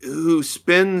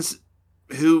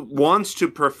wants to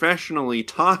professionally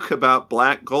talk about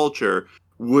black culture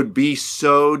would be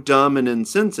so dumb and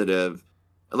insensitive.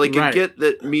 Like, I get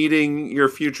that meeting your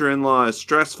future in-law is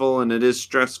stressful, and it is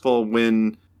stressful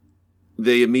when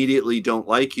they immediately don't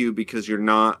like you because you're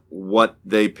not what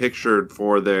they pictured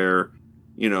for their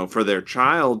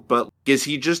child. But is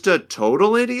he just a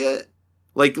total idiot?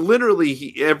 Like,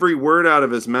 literally, every word out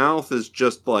of his mouth is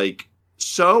just, like,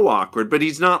 so awkward. But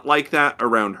he's not like that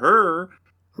around her,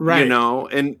 right? You know?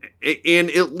 And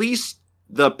at least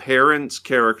the parents'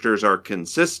 characters are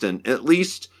consistent. At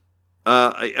least,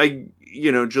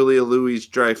 Julia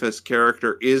Louis-Dreyfus'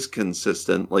 character is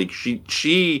consistent. Like,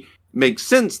 she makes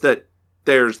sense that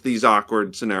there's these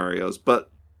awkward scenarios. But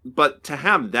to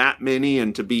have that many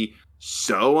and to be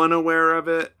so unaware of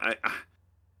it,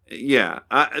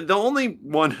 the only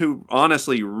one who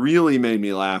honestly really made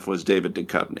me laugh was David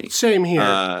Duchovny. Same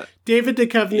here. David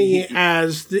Duchovny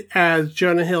as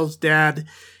Jonah Hill's dad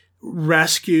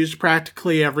rescues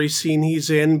practically every scene he's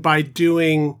in by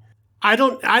doing. I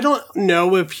don't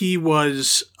know if he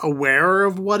was aware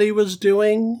of what he was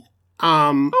doing.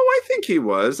 I think he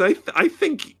was. I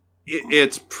think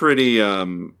it's pretty.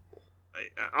 I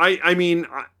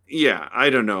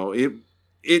don't know.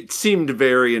 It seemed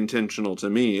very intentional to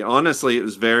me. Honestly, it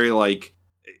was very like,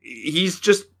 he's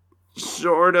just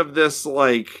sort of this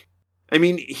like, I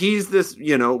mean, he's this,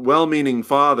 well-meaning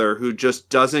father who just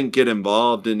doesn't get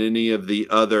involved in any of the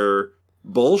other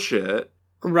bullshit.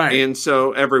 Right. And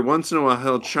so every once in a while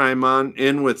he'll chime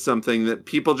in with something that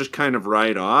people just kind of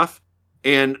write off.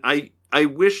 And I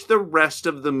wish the rest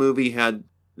of the movie had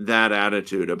that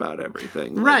attitude about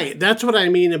everything. Right. That's what I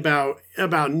mean about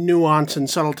nuance and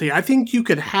subtlety. I think you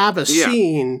could have a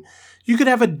scene, you could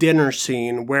have a dinner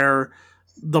scene where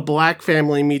the black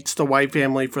family meets the white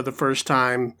family for the first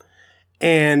time,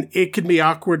 and it can be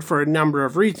awkward for a number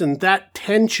of reasons. That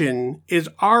tension is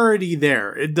already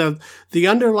there. The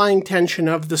underlying tension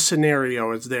of the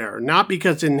scenario is there, not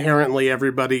because inherently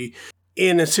everybody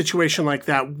in a situation like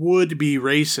that would be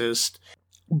racist,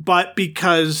 but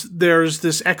because there's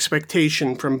this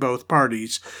expectation from both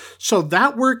parties. So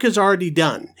that work is already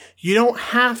done. You don't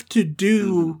have to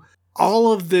do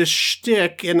all of this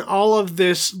shtick and all of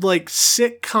this like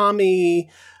sitcom-y,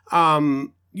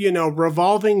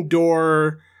 revolving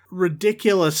door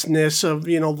ridiculousness of,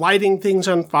 lighting things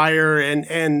on fire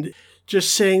and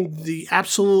just saying the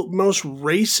absolute most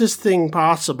racist thing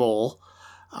possible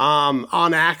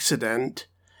on accident.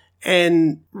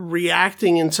 And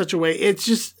reacting in such a way, it's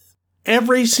just,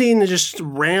 every scene just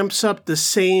ramps up the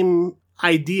same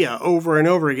idea over and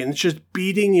over again. It's just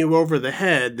beating you over the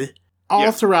head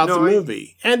all throughout the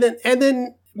movie. And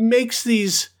then makes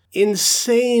these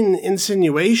insane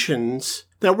insinuations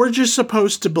that we're just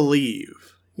supposed to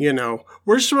believe,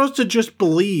 We're supposed to just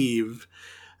believe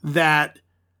that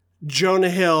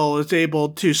Jonah Hill is able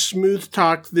to smooth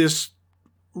talk this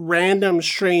random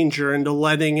stranger into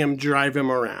letting him drive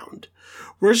him around.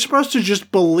 We're supposed to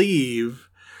just believe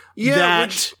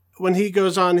that when he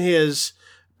goes on his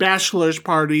bachelor's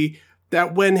party,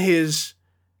 that when his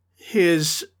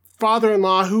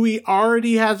father-in-law, who he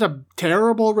already has a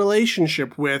terrible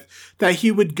relationship with, that he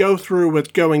would go through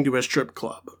with going to a strip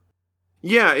club.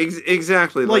 Yeah,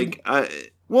 exactly.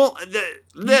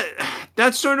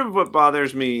 That's sort of what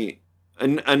bothers me.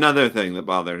 Another thing that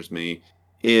bothers me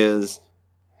is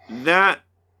that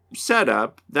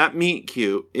setup, that meet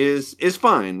cute is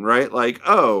fine, right? Like,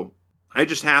 oh, I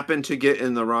just happened to get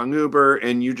in the wrong Uber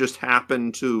and you just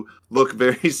happen to look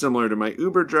very similar to my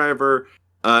Uber driver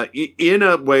in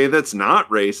a way that's not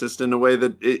racist, in a way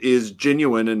that is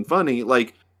genuine and funny.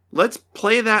 Like, let's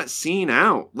play that scene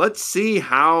out. Let's see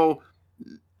how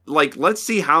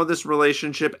this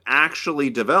relationship actually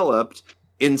developed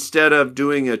instead of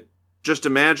doing just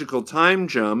a magical time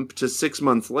jump to 6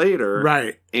 months later.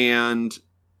 Right. And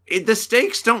the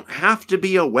stakes don't have to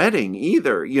be a wedding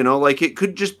either. Like, it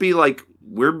could just be like,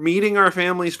 we're meeting our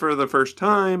families for the first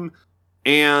time,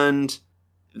 and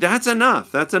that's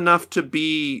enough. That's enough to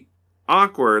be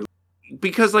awkward.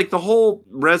 Because, like, the whole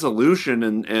resolution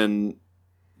and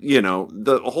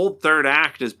the whole third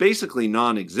act is basically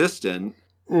non-existent.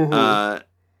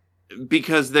 Mm-hmm.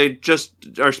 because they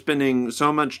just are spending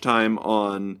so much time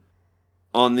on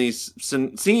these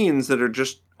scenes that are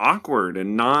just awkward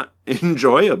and not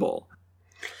enjoyable.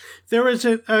 There was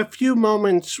a few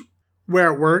moments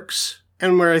where it works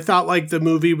and where I thought like the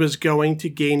movie was going to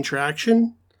gain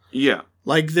traction. Yeah.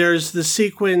 Like there's the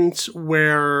sequence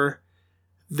where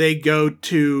they go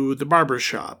to the barber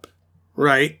shop,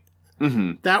 right?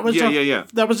 Mm-hmm. That was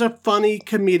That was a funny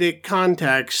comedic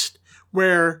context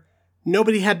where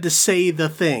nobody had to say the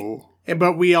thing,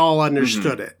 but we all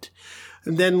understood it.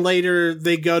 And then later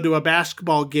they go to a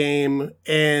basketball game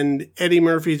and Eddie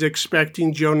Murphy's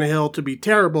expecting Jonah Hill to be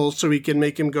terrible so he can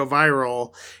make him go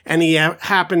viral. And he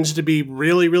happens to be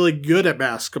really, really good at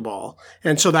basketball.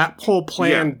 And so that whole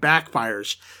plan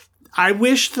backfires. I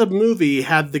wish the movie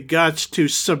had the guts to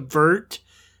subvert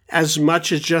as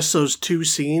much as just those two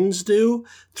scenes do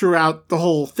throughout the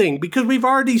whole thing. Because we've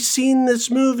already seen this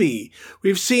movie.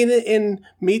 We've seen it in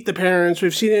Meet the Parents.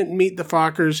 We've seen it in Meet the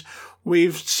Fockers.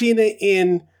 We've seen it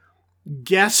in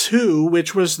Guess Who,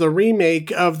 which was the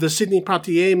remake of the Sidney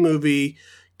Poitier movie,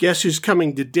 Guess Who's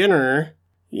Coming to Dinner.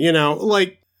 You know,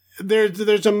 like,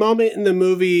 there's a moment in the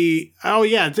movie,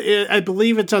 I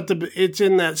believe it's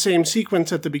in that same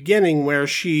sequence at the beginning where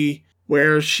she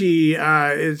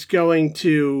is going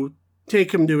to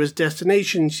take him to his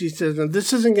destination. She says,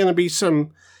 this isn't going to be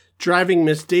some Driving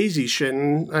Miss Daisy shit.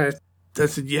 And I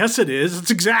said, yes, it is.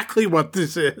 It's exactly what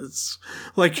this is.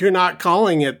 Like, you're not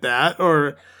calling it that.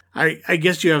 Or I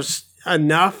guess you have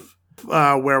enough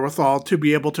wherewithal to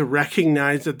be able to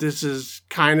recognize that this is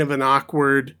kind of an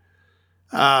awkward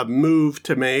move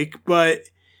to make. But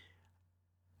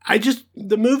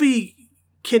the movie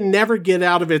can never get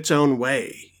out of its own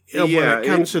way when it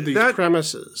comes to these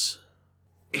premises.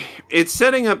 It's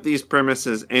setting up these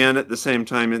premises, and at the same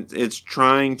time, it's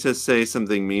trying to say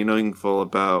something meaningful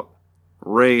about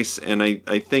race, and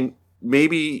I think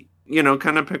maybe,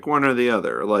 kind of pick one or the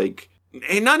other. Like,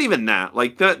 and not even that.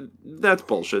 Like, that's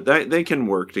bullshit. They can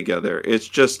work together. It's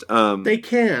just they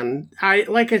can. I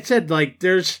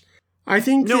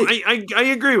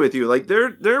agree with you. Like,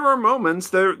 there are moments,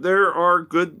 there are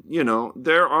good,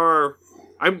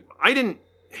 I didn't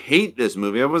hate this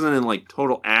movie. I wasn't in like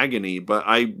total agony, but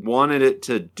I wanted it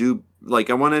to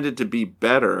be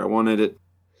better.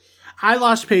 I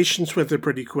lost patience with it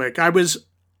pretty quick. I was,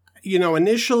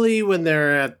 initially when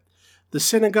they're at the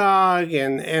synagogue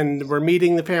and we're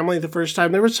meeting the family the first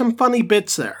time, there were some funny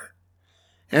bits there.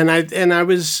 Or like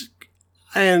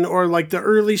the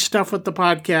early stuff with the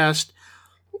podcast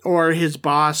or his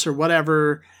boss or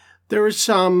whatever, there was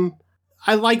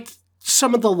I liked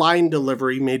some of the line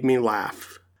delivery made me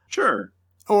laugh. Sure.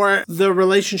 Or the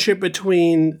relationship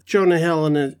between Jonah Hill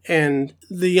and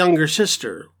the younger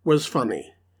sister was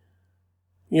funny.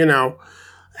 And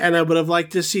I would have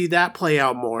liked to see that play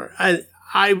out more. I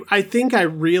think I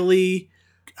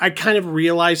kind of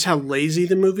realized how lazy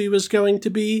the movie was going to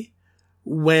be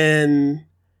when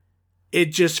it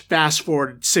just fast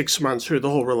forwarded 6 months through the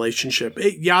whole relationship.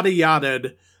 It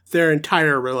yada-yada'd their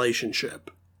entire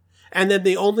relationship. And then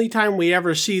the only time we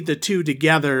ever see the two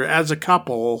together as a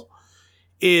couple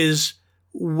is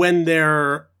when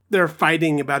they're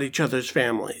fighting about each other's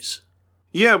families.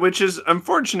 Yeah, which is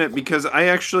unfortunate because I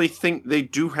actually think they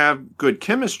do have good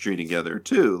chemistry together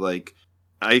too. Like,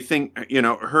 I think,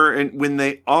 her and when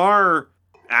they are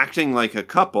acting like a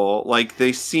couple, like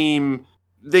they seem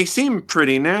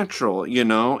pretty natural,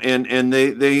 and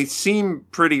they seem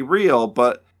pretty real,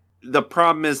 but the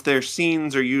problem is their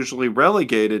scenes are usually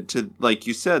relegated to, like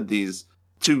you said,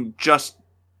 to just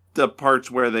the parts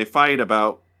where they fight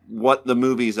about what the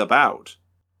movie's about.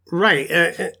 Right.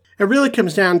 It really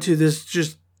comes down to this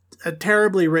just a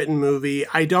terribly written movie.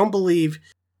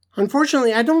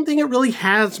 Unfortunately, I don't think it really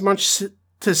has much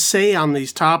to say on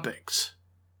these topics.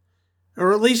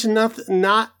 Or at least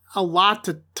not a lot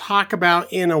to talk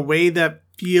about in a way that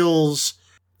feels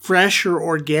fresh or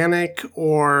organic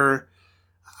or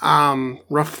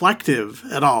reflective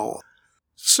at all.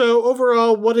 So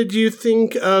overall, what did you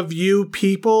think of You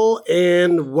People,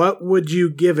 and what would you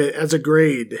give it as a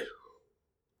grade?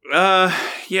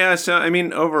 So I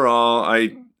mean, overall,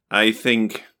 I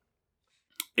think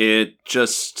it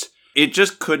just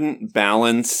couldn't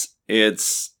balance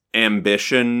its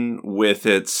ambition with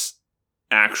its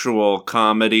actual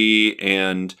comedy,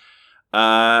 and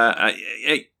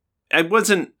it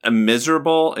wasn't a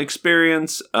miserable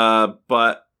experience,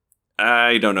 but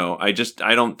I don't know. I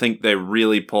don't think they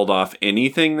really pulled off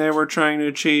anything they were trying to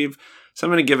achieve. So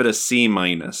I'm going to give it a C-.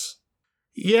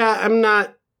 Yeah, I'm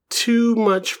not too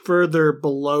much further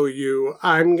below you.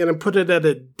 I'm going to put it at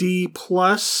a D+.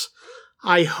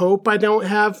 I hope I don't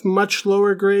have much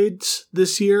lower grades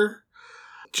this year.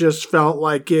 just felt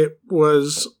like it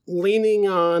was leaning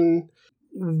on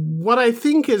what I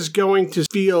think is going to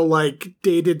feel like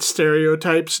dated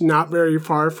stereotypes not very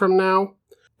far from now,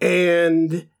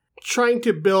 and trying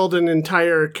to build an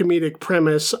entire comedic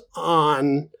premise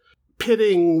on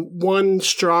pitting one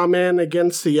straw man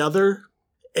against the other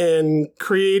and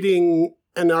creating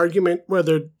an argument where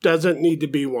there doesn't need to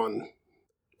be one,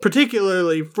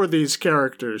 particularly for these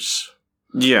characters.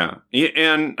 Yeah.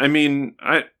 And I mean,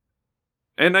 I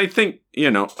think,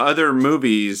 other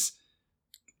movies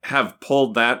have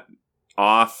pulled that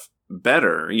off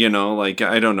better, like,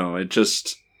 I don't know. It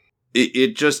just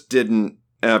didn't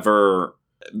ever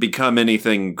become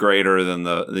anything greater than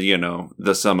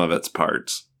the sum of its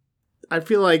parts. I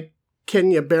feel like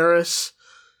Kenya Barris,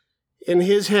 in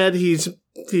his head, he's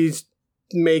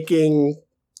making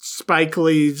Spike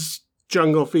Lee's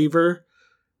Jungle Fever,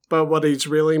 but what he's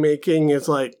really making is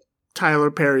like Tyler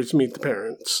Perry's Meet the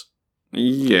Parents.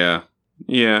 Yeah.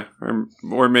 Yeah.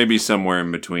 Or maybe somewhere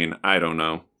in between. I don't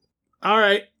know. All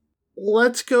right.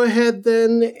 Let's go ahead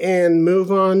then and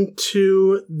move on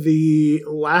to the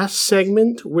last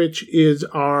segment, which is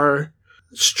our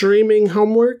streaming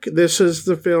homework. This is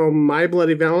the film My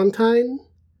Bloody Valentine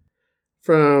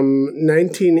from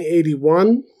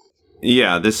 1981.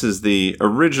 Yeah, this is the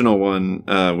original one,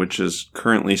 which is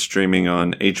currently streaming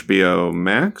on HBO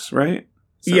Max, right?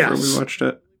 Is that yes. where we watched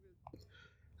it?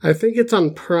 I think it's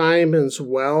on Prime as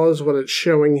well, is what it's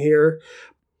showing here.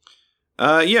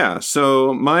 Yeah,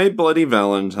 so My Bloody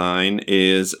Valentine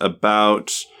is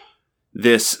about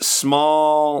this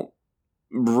small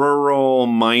rural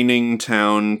mining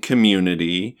town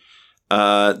community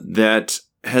that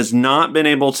has not been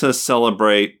able to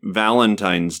celebrate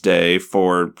Valentine's Day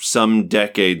for some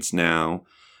decades now,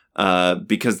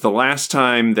 because the last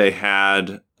time they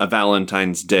had a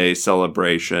Valentine's Day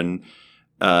celebration,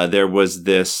 there was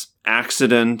this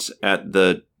accident at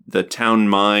the town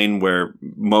mine where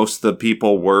most of the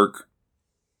people work,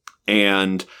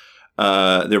 and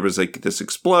there was like this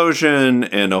explosion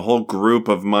and a whole group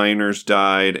of miners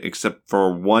died except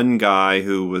for one guy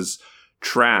who was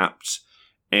trapped,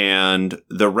 and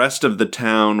the rest of the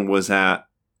town was at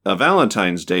a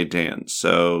Valentine's Day dance,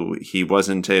 so he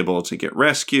wasn't able to get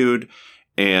rescued,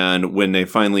 and when they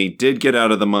finally did get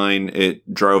out of the mine,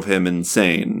 it drove him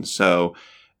insane. So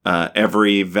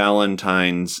every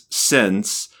Valentine's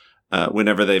since,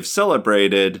 whenever they've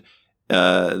celebrated,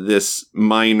 this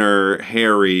miner,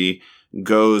 Harry,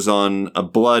 goes on a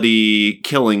bloody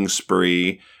killing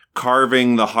spree,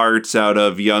 carving the hearts out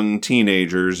of young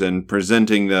teenagers and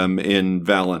presenting them in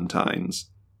Valentines.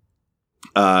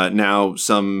 Now,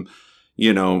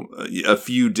 a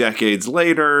few decades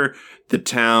later, the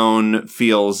town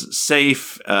feels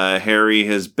safe. Harry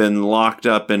has been locked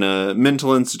up in a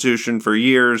mental institution for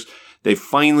years. They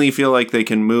finally feel like they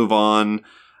can move on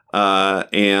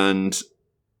and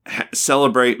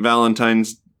celebrate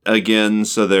Valentine's again.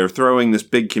 So they're throwing this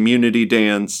big community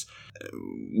dance,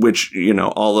 which,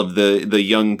 all of the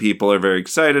young people are very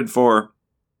excited for.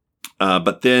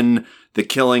 But then the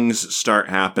killings start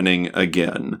happening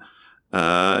again.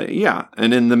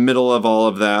 And in the middle of all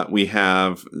of that, we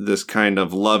have this kind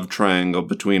of love triangle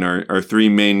between our three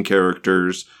main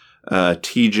characters,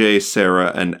 TJ,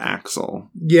 Sarah, and Axel.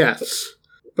 Yes,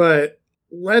 but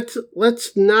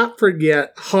let's not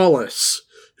forget Hollis,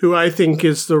 who I think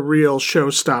is the real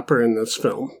showstopper in this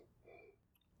film.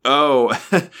 Oh,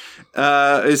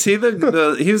 is he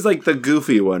he was like the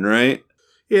goofy one, right?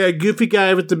 Yeah, goofy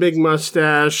guy with the big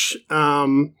mustache.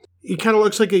 He kind of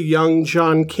looks like a young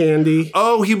John Candy.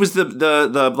 Oh, he was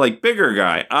the like bigger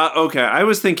guy. Okay, I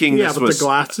was thinking this was the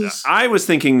glasses. I was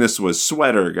thinking this was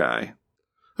sweater guy.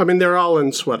 I mean, they're all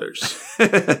in sweaters.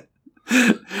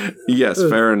 Yes,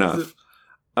 fair enough.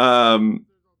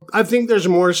 I think there's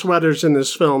more sweaters in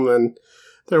this film than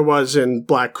there was in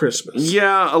Black Christmas.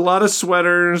 Yeah, a lot of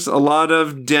sweaters, a lot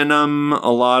of denim,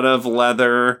 a lot of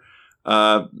leather.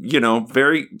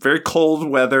 Very, very cold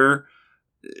weather.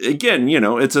 Again,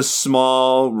 it's a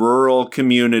small rural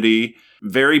community,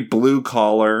 very blue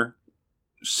collar.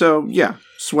 So, yeah,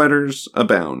 sweaters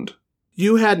abound.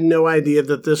 You had no idea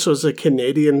that this was a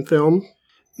Canadian film?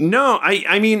 No,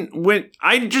 I mean, when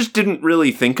I just didn't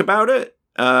really think about it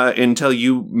until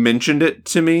you mentioned it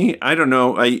to me. I don't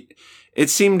know. It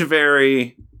seemed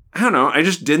very, I don't know. I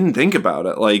just didn't think about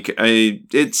it. Like,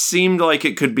 it seemed like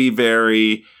it could be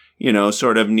very,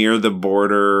 sort of near the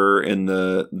border in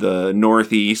the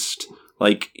Northeast.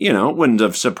 Like, it wouldn't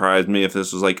have surprised me if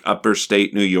this was like upper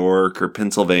state New York or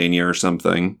Pennsylvania or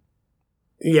something.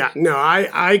 Yeah, no,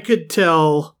 I could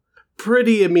tell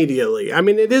pretty immediately. I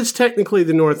mean, it is technically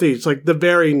the Northeast, like the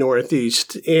very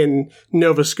Northeast in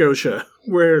Nova Scotia.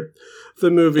 where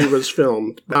the movie was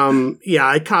filmed. Yeah,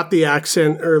 I caught the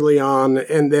accent early on,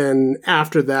 and then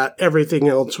after that, everything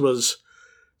else was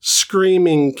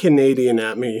screaming Canadian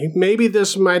at me. Maybe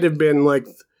this might have been like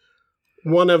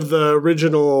one of the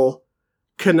original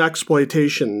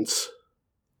Canucksploitations.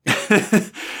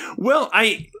 Well,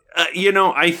 I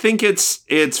think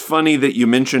it's funny that you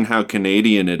mention how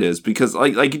Canadian it is, because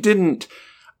I didn't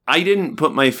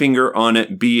put my finger on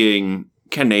it being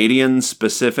Canadian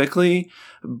specifically,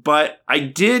 but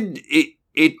it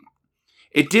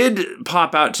did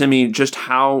pop out to me just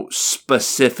how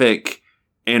specific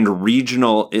and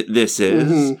regional this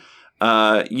is.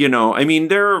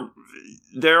 Mm-hmm.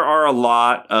 There are a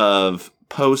lot of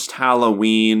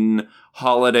post-Halloween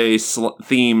holiday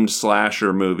themed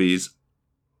slasher movies,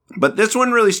 but this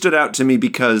one really stood out to me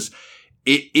because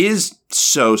it is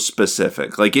so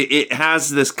specific. Like it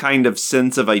has this kind of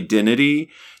sense of identity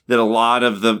that a lot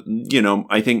of the,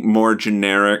 I think more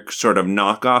generic sort of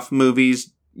knockoff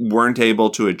movies weren't able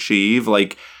to achieve.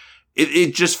 Like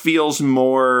it just feels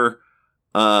more,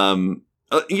 a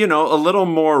little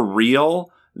more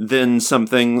real than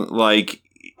something like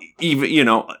even,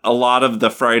 a lot of the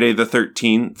Friday the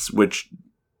 13th, which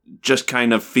just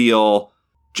kind of feel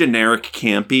generic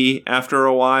campy after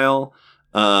a while.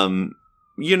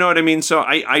 You know what I mean? So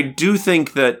I do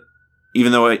think that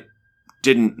even though I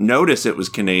didn't notice it was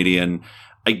Canadian,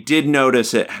 I did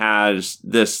notice it has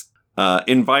this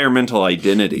environmental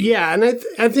identity. Yeah, and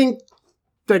I think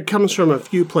that comes from a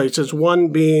few places. One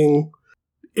being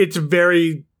it's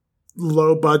very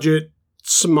low budget,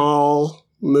 small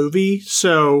movie.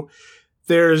 So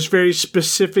there's very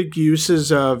specific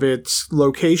uses of its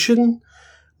location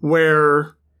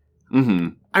where,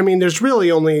 there's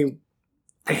really only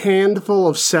a handful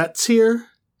of sets here.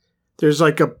 There's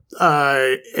like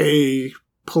a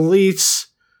police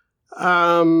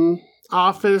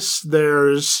office.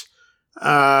 There's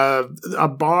a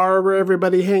bar where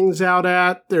everybody hangs out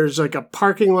at. There's like a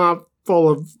parking lot full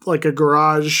of like a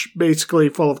garage, basically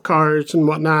full of cars and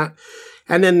whatnot.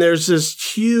 And then there's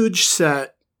this huge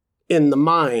set in the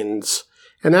mines.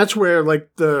 And that's where like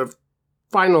the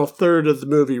final third of the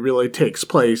movie really takes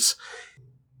place.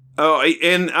 Oh,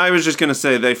 and I was just going to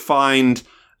say they find,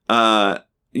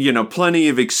 plenty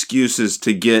of excuses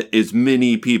to get as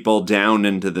many people down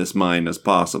into this mine as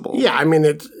possible. Yeah, I mean,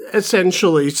 it's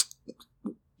essentially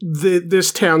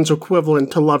this town's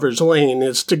equivalent to Lover's Lane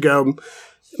is to go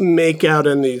make out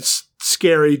in these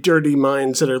scary, dirty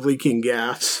mines that are leaking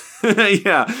gas.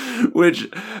 Yeah, which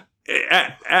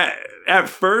at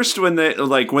first when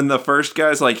the first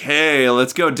guy's like, hey,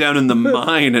 let's go down in the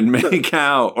mine and make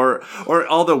out, or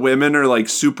all the women are like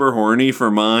super horny for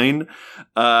mine.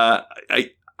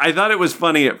 I thought it was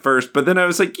funny at first, but then I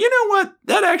was like, you know what?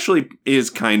 That actually is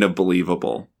kind of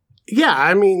believable. Yeah,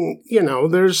 I mean,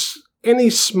 there's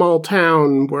any small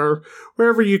town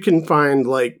wherever you can find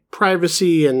like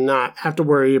privacy and not have to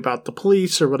worry about the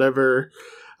police or whatever,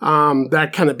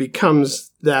 that kind of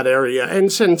becomes that area.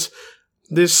 And since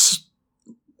this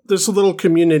little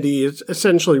community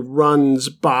essentially runs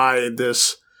by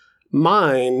this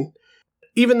mine,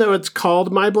 even though it's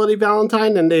called My Bloody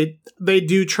Valentine, and they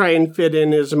do try and fit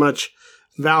in as much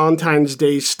Valentine's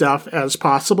Day stuff as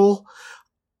possible,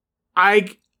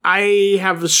 I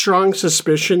have a strong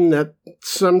suspicion that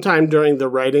sometime during the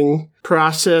writing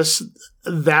process,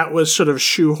 that was sort of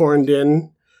shoehorned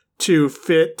in to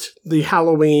fit the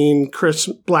Halloween,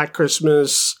 Black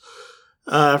Christmas,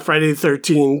 Friday the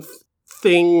 13th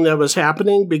thing that was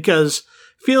happening, because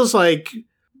it feels like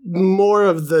more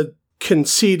of the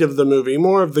conceit of the movie,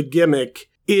 more of the gimmick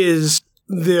is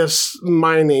this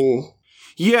mining.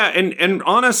 Yeah, and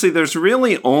honestly, there's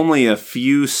really only a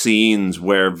few scenes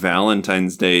where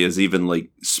Valentine's Day is even like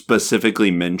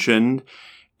specifically mentioned.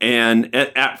 And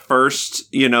at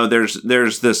first,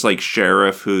 there's this like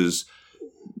sheriff who's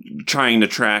trying to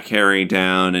track Harry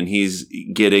down, and he's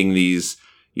getting these,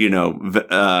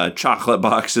 chocolate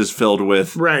boxes filled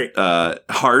with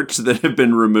hearts that have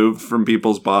been removed from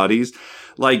people's bodies.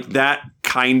 Like that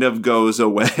kind of goes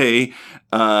away,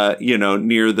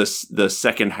 near the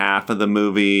second half of the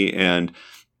movie. And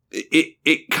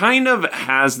it kind of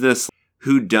has this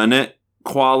whodunit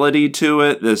quality to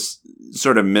it, this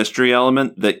sort of mystery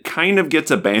element that kind of gets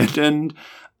abandoned,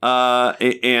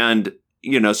 and,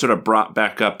 sort of brought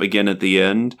back up again at the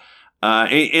end.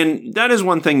 And that is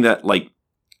one thing that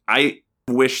I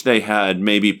wish they had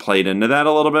maybe played into that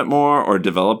a little bit more or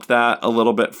developed that a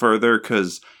little bit further,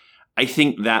 because I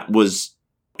think that was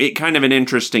kind of an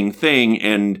interesting thing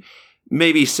and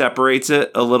maybe separates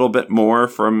it a little bit more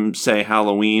from, say,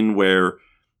 Halloween, where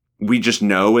we just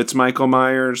know it's Michael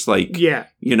Myers. Like, yeah,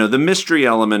 you know, the mystery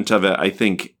element of it, I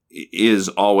think, is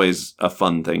always a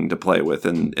fun thing to play with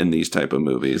in these type of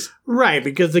movies. Right,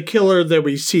 because the killer that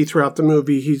we see throughout the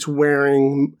movie, he's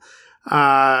wearing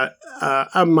a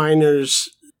miner's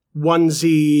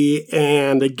onesie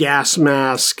and a gas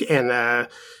mask and a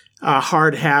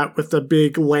hard hat with a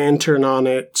big lantern on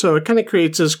it. So it kind of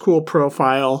creates this cool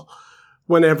profile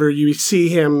whenever you see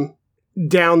him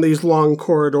down these long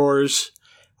corridors,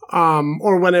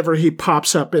 or whenever he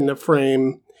pops up in the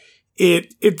frame.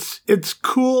 It's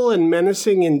cool and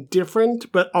menacing and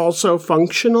different, but also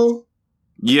functional.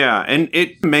 Yeah, and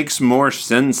it makes more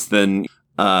sense than,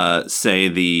 say,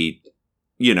 the,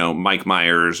 you know, Mike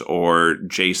Myers or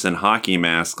Jason hockey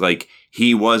mask. Like,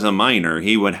 he was a miner.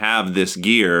 He would have this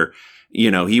gear. You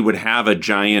know, he would have a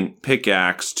giant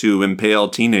pickaxe to impale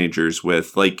teenagers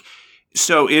with. Like,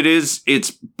 so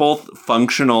it's both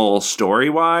functional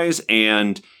story-wise,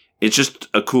 and it's just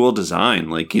a cool design.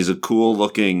 Like, he's a cool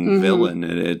looking villain,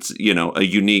 and it's, you know, a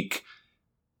unique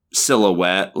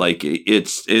silhouette. Like,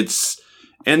 it's,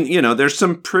 and, you know, there's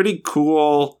some pretty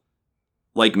cool,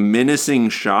 like, menacing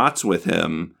shots with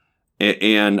him.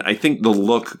 And I think the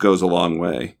look goes a long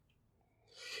way.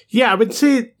 Yeah, I would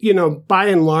say, you know, by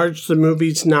and large, the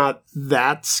movie's not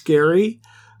that scary.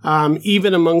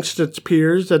 Even amongst its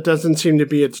peers, that doesn't seem to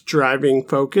be its driving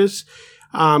focus.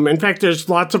 In fact, there's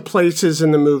lots of places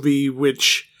in the movie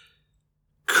which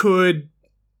could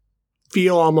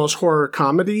feel almost horror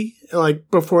comedy.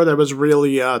 Like, before, that was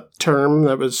really a term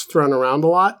that was thrown around a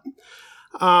lot.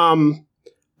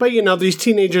 But, you know, these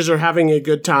teenagers are having a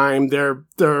good time. They're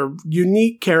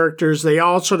unique characters. They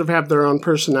all sort of have their own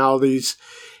personalities.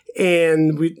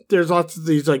 And there's lots of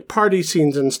these, like, party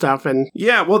scenes and stuff. And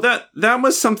yeah, well, that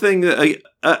was something that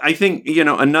I think, you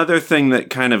know, another thing that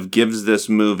kind of gives this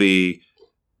movie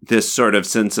this sort of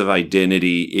sense of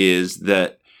identity is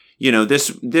that, you know,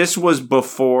 this was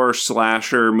before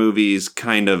slasher movies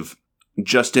kind of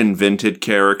just invented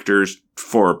characters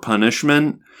for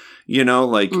punishment. You know,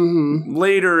 like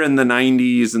later in the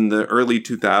 90s and the early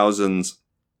 2000s,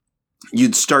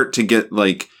 you'd start to get,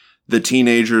 like, the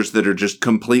teenagers that are just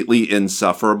completely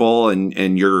insufferable,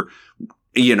 and you're,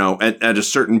 you know, at a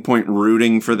certain point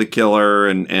rooting for the killer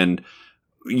and,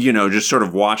 you know, just sort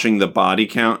of watching the body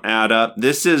count add up.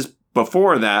 This is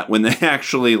before that, when they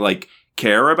actually, like,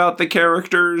 care about the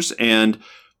characters, and,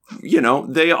 you know,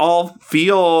 they all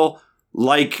feel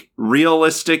like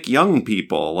realistic young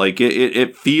people. Like,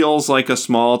 it feels like a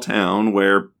small town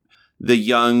where the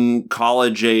young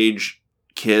college age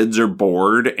kids are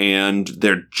bored and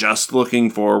they're just looking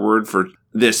forward for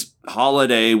this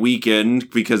holiday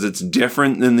weekend because it's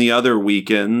different than the other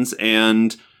weekends.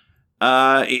 And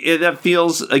that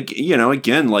feels, you know,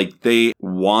 again, like they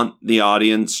want the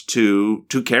audience to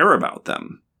care about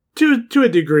them. To a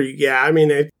degree, yeah. I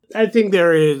mean, I think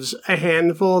there is a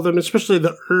handful of them, especially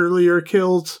the earlier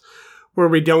kills, where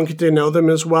we don't get to know them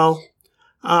as well.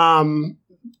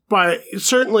 But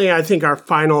certainly, I think our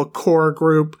final core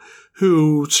group,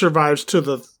 who survives to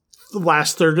the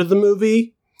last third of the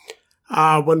movie,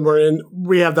 when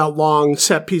we have that long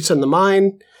set piece in the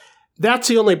mine. That's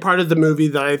the only part of the movie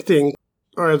that I think,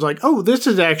 or I was like, oh, this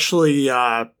is actually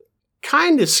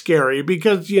kind of scary,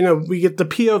 because, you know, we get the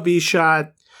POV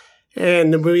shot,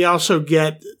 and we also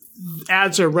get,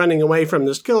 as they're running away from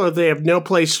this killer, they have no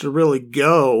place to really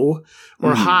go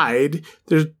or hide.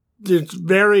 There's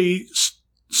very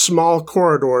small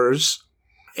corridors.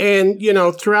 And, you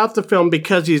know, throughout the film,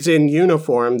 because he's in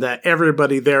uniform that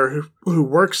everybody there who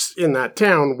works in that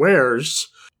town wears,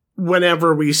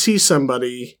 whenever we see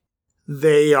somebody,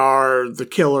 they are the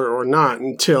killer or not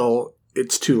until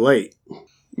it's too late.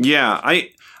 Yeah, I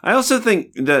also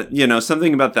think that, you know,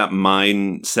 something about that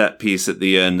mine set piece at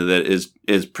the end that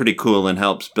is pretty cool and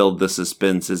helps build the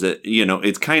suspense is that, you know,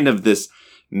 it's kind of this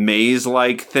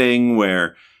maze-like thing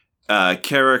where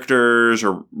characters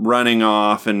are running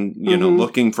off and, you know,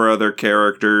 looking for other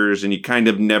characters, and you kind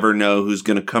of never know who's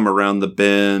going to come around the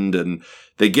bend, and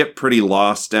they get pretty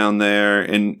lost down there.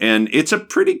 And it's a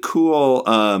pretty cool,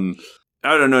 I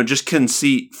don't know, just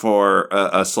conceit for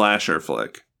a slasher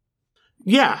flick.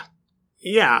 Yeah.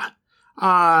 Yeah.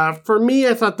 For me,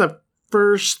 I thought the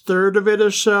first third of it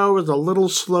or so was a little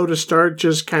slow to start,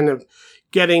 just kind of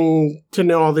getting to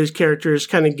know all these characters,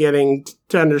 kind of getting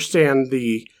to understand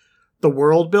the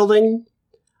world building.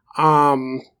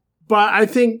 But I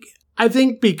think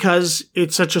because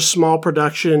it's such a small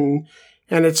production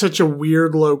and it's such a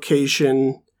weird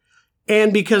location,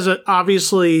 and because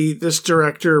obviously this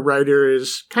writer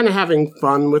is kind of having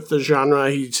fun with the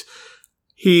genre,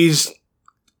 he's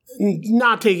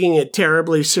not taking it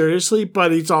terribly seriously,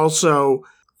 but he's also,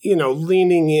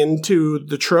 leaning into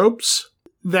the tropes,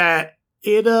 that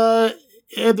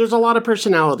there's a lot of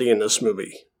personality in this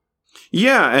movie.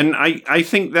 Yeah, and I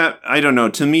think that, I don't know,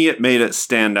 to me it made it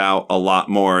stand out a lot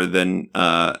more than,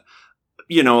 a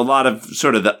lot of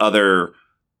sort of the other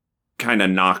kind of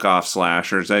knockoff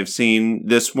slashers I've seen.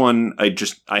 This one, I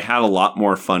had a lot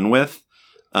more fun with.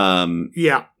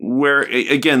 Yeah. Where,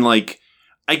 again, like,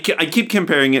 I keep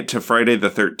comparing it to Friday the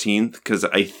 13th, because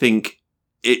I think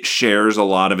it shares a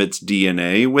lot of its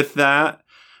DNA with that.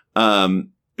 And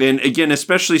again,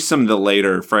 especially some of the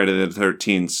later Friday the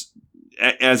 13th,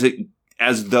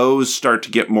 as those start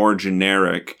to get more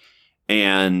generic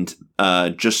and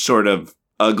just sort of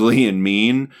ugly and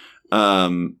mean.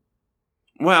 Well,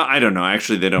 I don't know.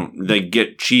 Actually, they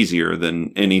get cheesier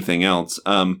than anything else.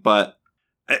 But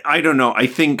I don't know. I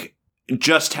think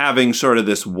just having sort of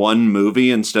this one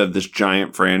movie instead of this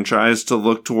giant franchise to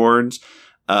look towards,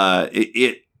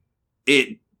 it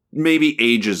maybe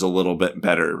ages a little bit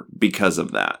better because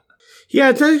of that.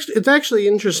 Yeah, it's actually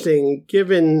interesting,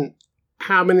 given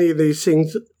how many of these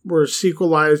things were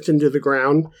sequelized into the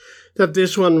ground, that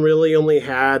this one really only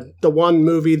had the one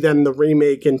movie, then the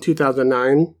remake in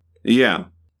 2009. Yeah.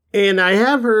 And I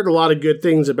have heard a lot of good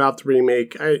things about the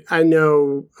remake. I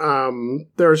know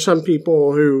there are some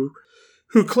people who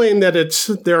claim that it's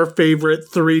their favorite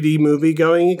 3D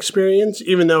movie-going experience,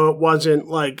 even though it wasn't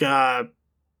like,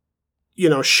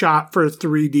 shot for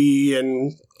 3D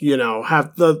and,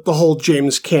 have the whole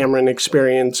James Cameron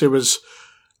experience. It was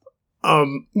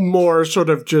more sort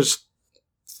of just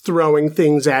throwing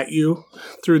things at you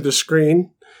through the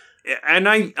screen. And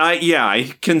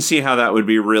I can see how that would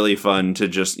be really fun to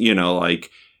just,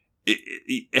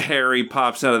 Harry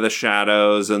pops out of the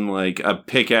shadows and like a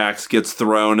pickaxe gets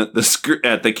thrown at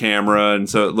the camera, and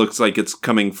so it looks like it's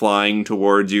coming flying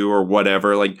towards you or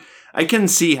whatever. Like, I can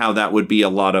see how that would be a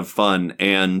lot of fun.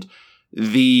 And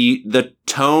the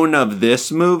tone of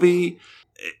this movie,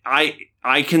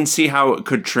 I can see how it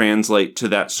could translate to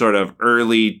that sort of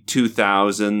early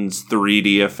 2000s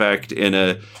 3D effect in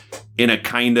a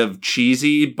kind of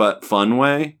cheesy but fun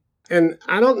way. And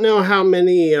I don't know how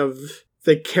many of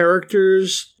the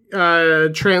characters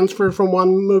transfer from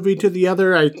one movie to the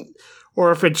other,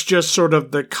 or if it's just sort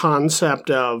of the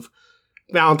concept of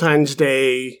Valentine's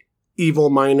Day, evil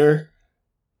minor.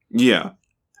 Yeah.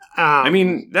 I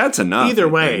mean, that's enough. Either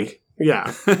way.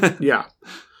 Yeah. Yeah.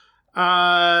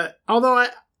 Although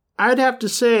I'd have to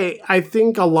say, I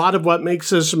think a lot of what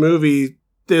makes this movie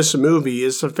is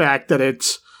the fact that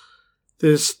it's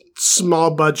this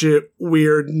small budget,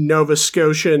 weird Nova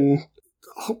Scotian,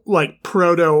 like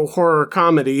proto horror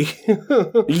comedy.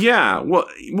 Yeah.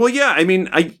 Well, yeah. I mean,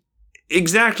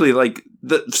 exactly. Like,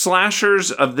 the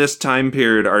slashers of this time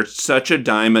period are such a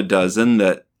dime a dozen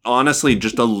that honestly,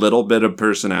 just a little bit of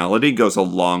personality goes a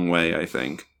long way, I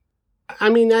think. I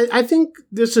mean, I think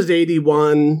this is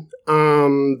 81.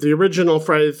 The original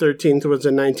Friday the 13th was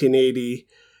in 1980.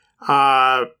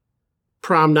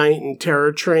 Prom Night and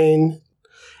Terror Train.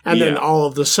 And then all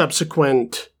of the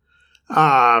subsequent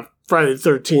Friday the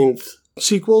 13th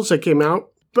sequels that came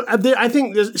out. But I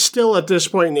think still at this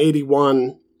point in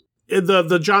 81,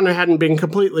 the genre hadn't been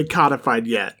completely codified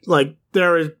yet. Like,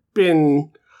 there has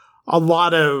been a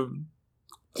lot of,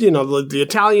 the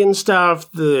Italian stuff,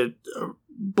 the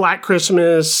Black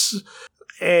Christmas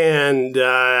and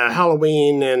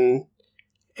Halloween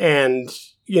and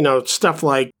stuff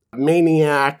like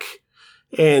Maniac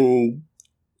and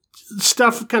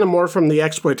stuff kind of more from the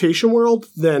exploitation world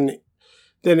than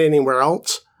anywhere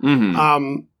else.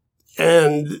 Mm-hmm.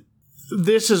 And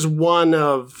this is one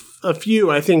of a few,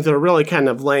 I think, that are really kind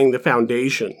of laying the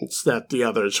foundations that the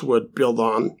others would build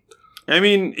on. I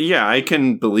mean, yeah, I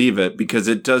can believe it because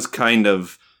it does kind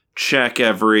of check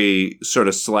every sort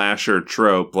of slasher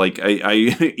trope. Like, I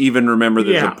even remember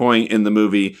there's a point in the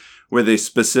movie where they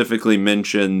specifically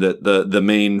mention that the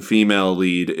main female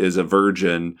lead is a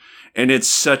virgin. And it's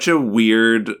such a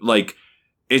weird,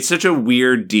 it's such a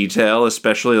weird detail,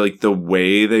 especially like the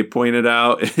way they point it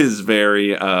out is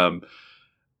very,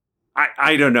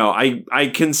 I don't know.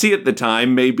 I can see at the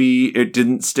time, maybe it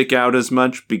didn't stick out as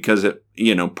much because it,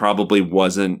 probably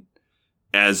wasn't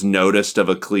as noticed of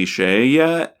a cliche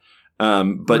yet.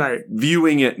 But right.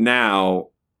 Viewing it now,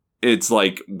 it's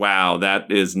like, wow,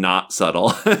 that is not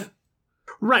subtle.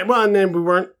 Right. Well, and then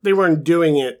they weren't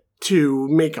doing it to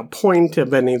make a point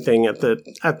of anything at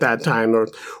that time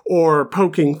or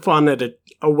poking fun at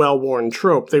a well-worn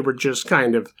trope. They were just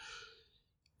kind of,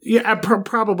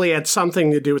 probably had something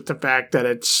to do with the fact that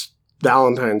it's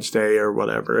Valentine's Day or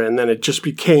whatever. And then it just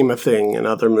became a thing in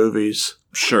other movies.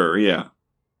 Sure. Yeah.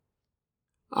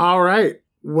 All right.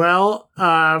 Well,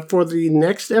 for the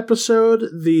next episode,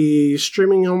 the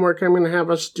streaming homework I'm going to have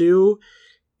us do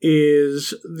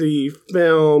is the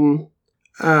film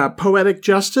Poetic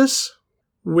Justice,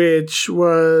 which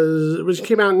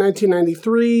came out in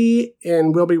 1993,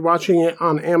 and we'll be watching it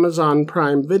on Amazon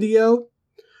Prime Video.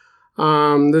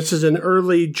 This is an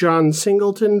early John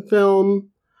Singleton film,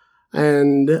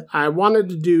 and I wanted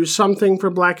to do something for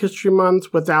Black History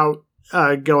Month without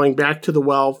going back to the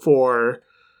well for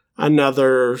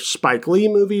another Spike Lee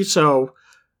movie, so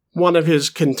one of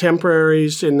his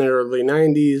contemporaries in the early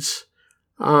 90s.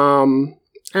 And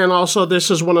also, this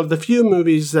is one of the few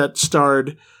movies that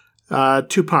starred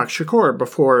Tupac Shakur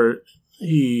before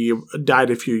he died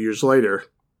a few years later.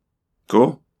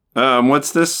 Cool.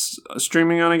 What's this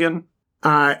streaming on again?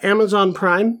 Amazon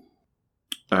Prime.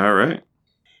 All right.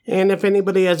 And if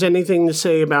anybody has anything to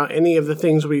say about any of the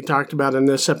things we talked about in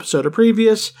this episode or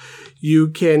previous, you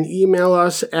can email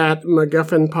us at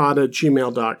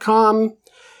MacGuffinPod@gmail.com.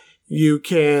 You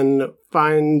can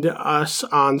find us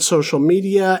on social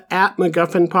media at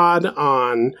MacGuffinPod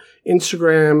on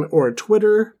Instagram or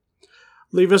Twitter.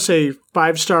 Leave us a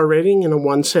 5-star rating and a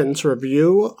 1-sentence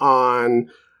review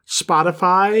on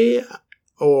Spotify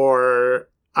or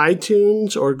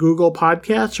iTunes or Google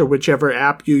Podcasts or whichever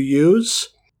app you use.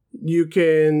 You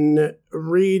can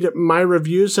read my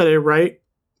reviews that I write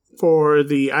for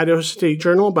the Idaho State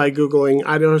Journal by Googling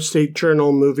Idaho State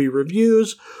Journal Movie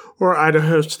Reviews or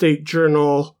Idaho State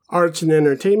Journal Arts and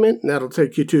Entertainment. That'll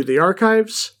take you to the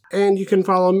archives. And you can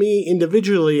follow me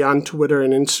individually on Twitter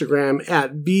and Instagram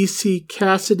at BC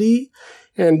Cassidy.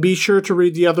 And be sure to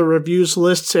read the other reviews,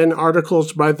 lists, and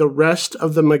articles by the rest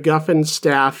of the MacGuffin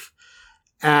staff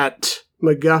at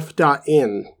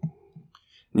MacGuff.in.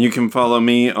 You can follow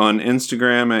me on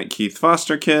Instagram at Keith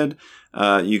Foster Kid.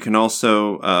 You can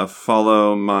also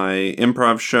follow my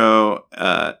improv show,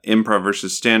 Improv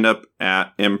vs. Stand-Up,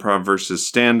 at Improv vs.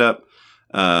 Stand-Up.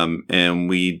 And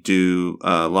we do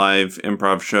live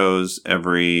improv shows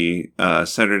every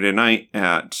Saturday night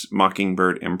at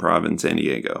Mockingbird Improv in San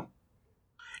Diego.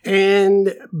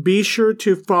 And be sure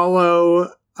to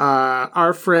follow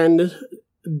our friend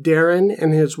Darren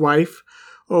and his wife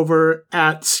over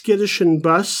at Skittish and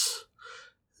Bus.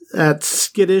 That's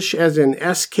Skittish as in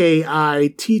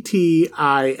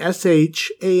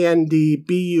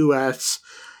SKITTISHANDBUS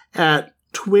at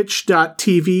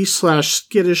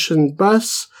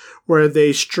twitch.tv/skittishandbus, where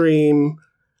they stream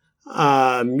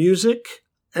music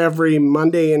every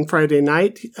Monday and Friday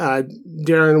night.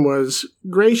 Darren was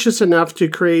gracious enough to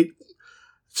create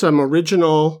some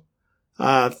original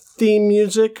theme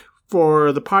music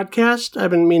for the podcast.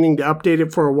 I've been meaning to update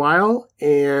it for a while,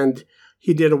 and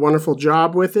he did a wonderful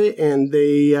job with it. And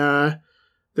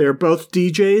they're both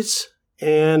DJs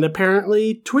and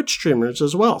apparently Twitch streamers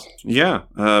as well. Yeah,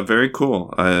 very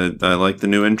cool. I like the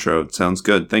new intro. It sounds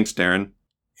good. Thanks, Darren.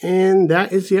 And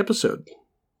that is the episode.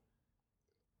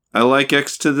 I like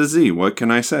X to the Z. What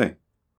can I say?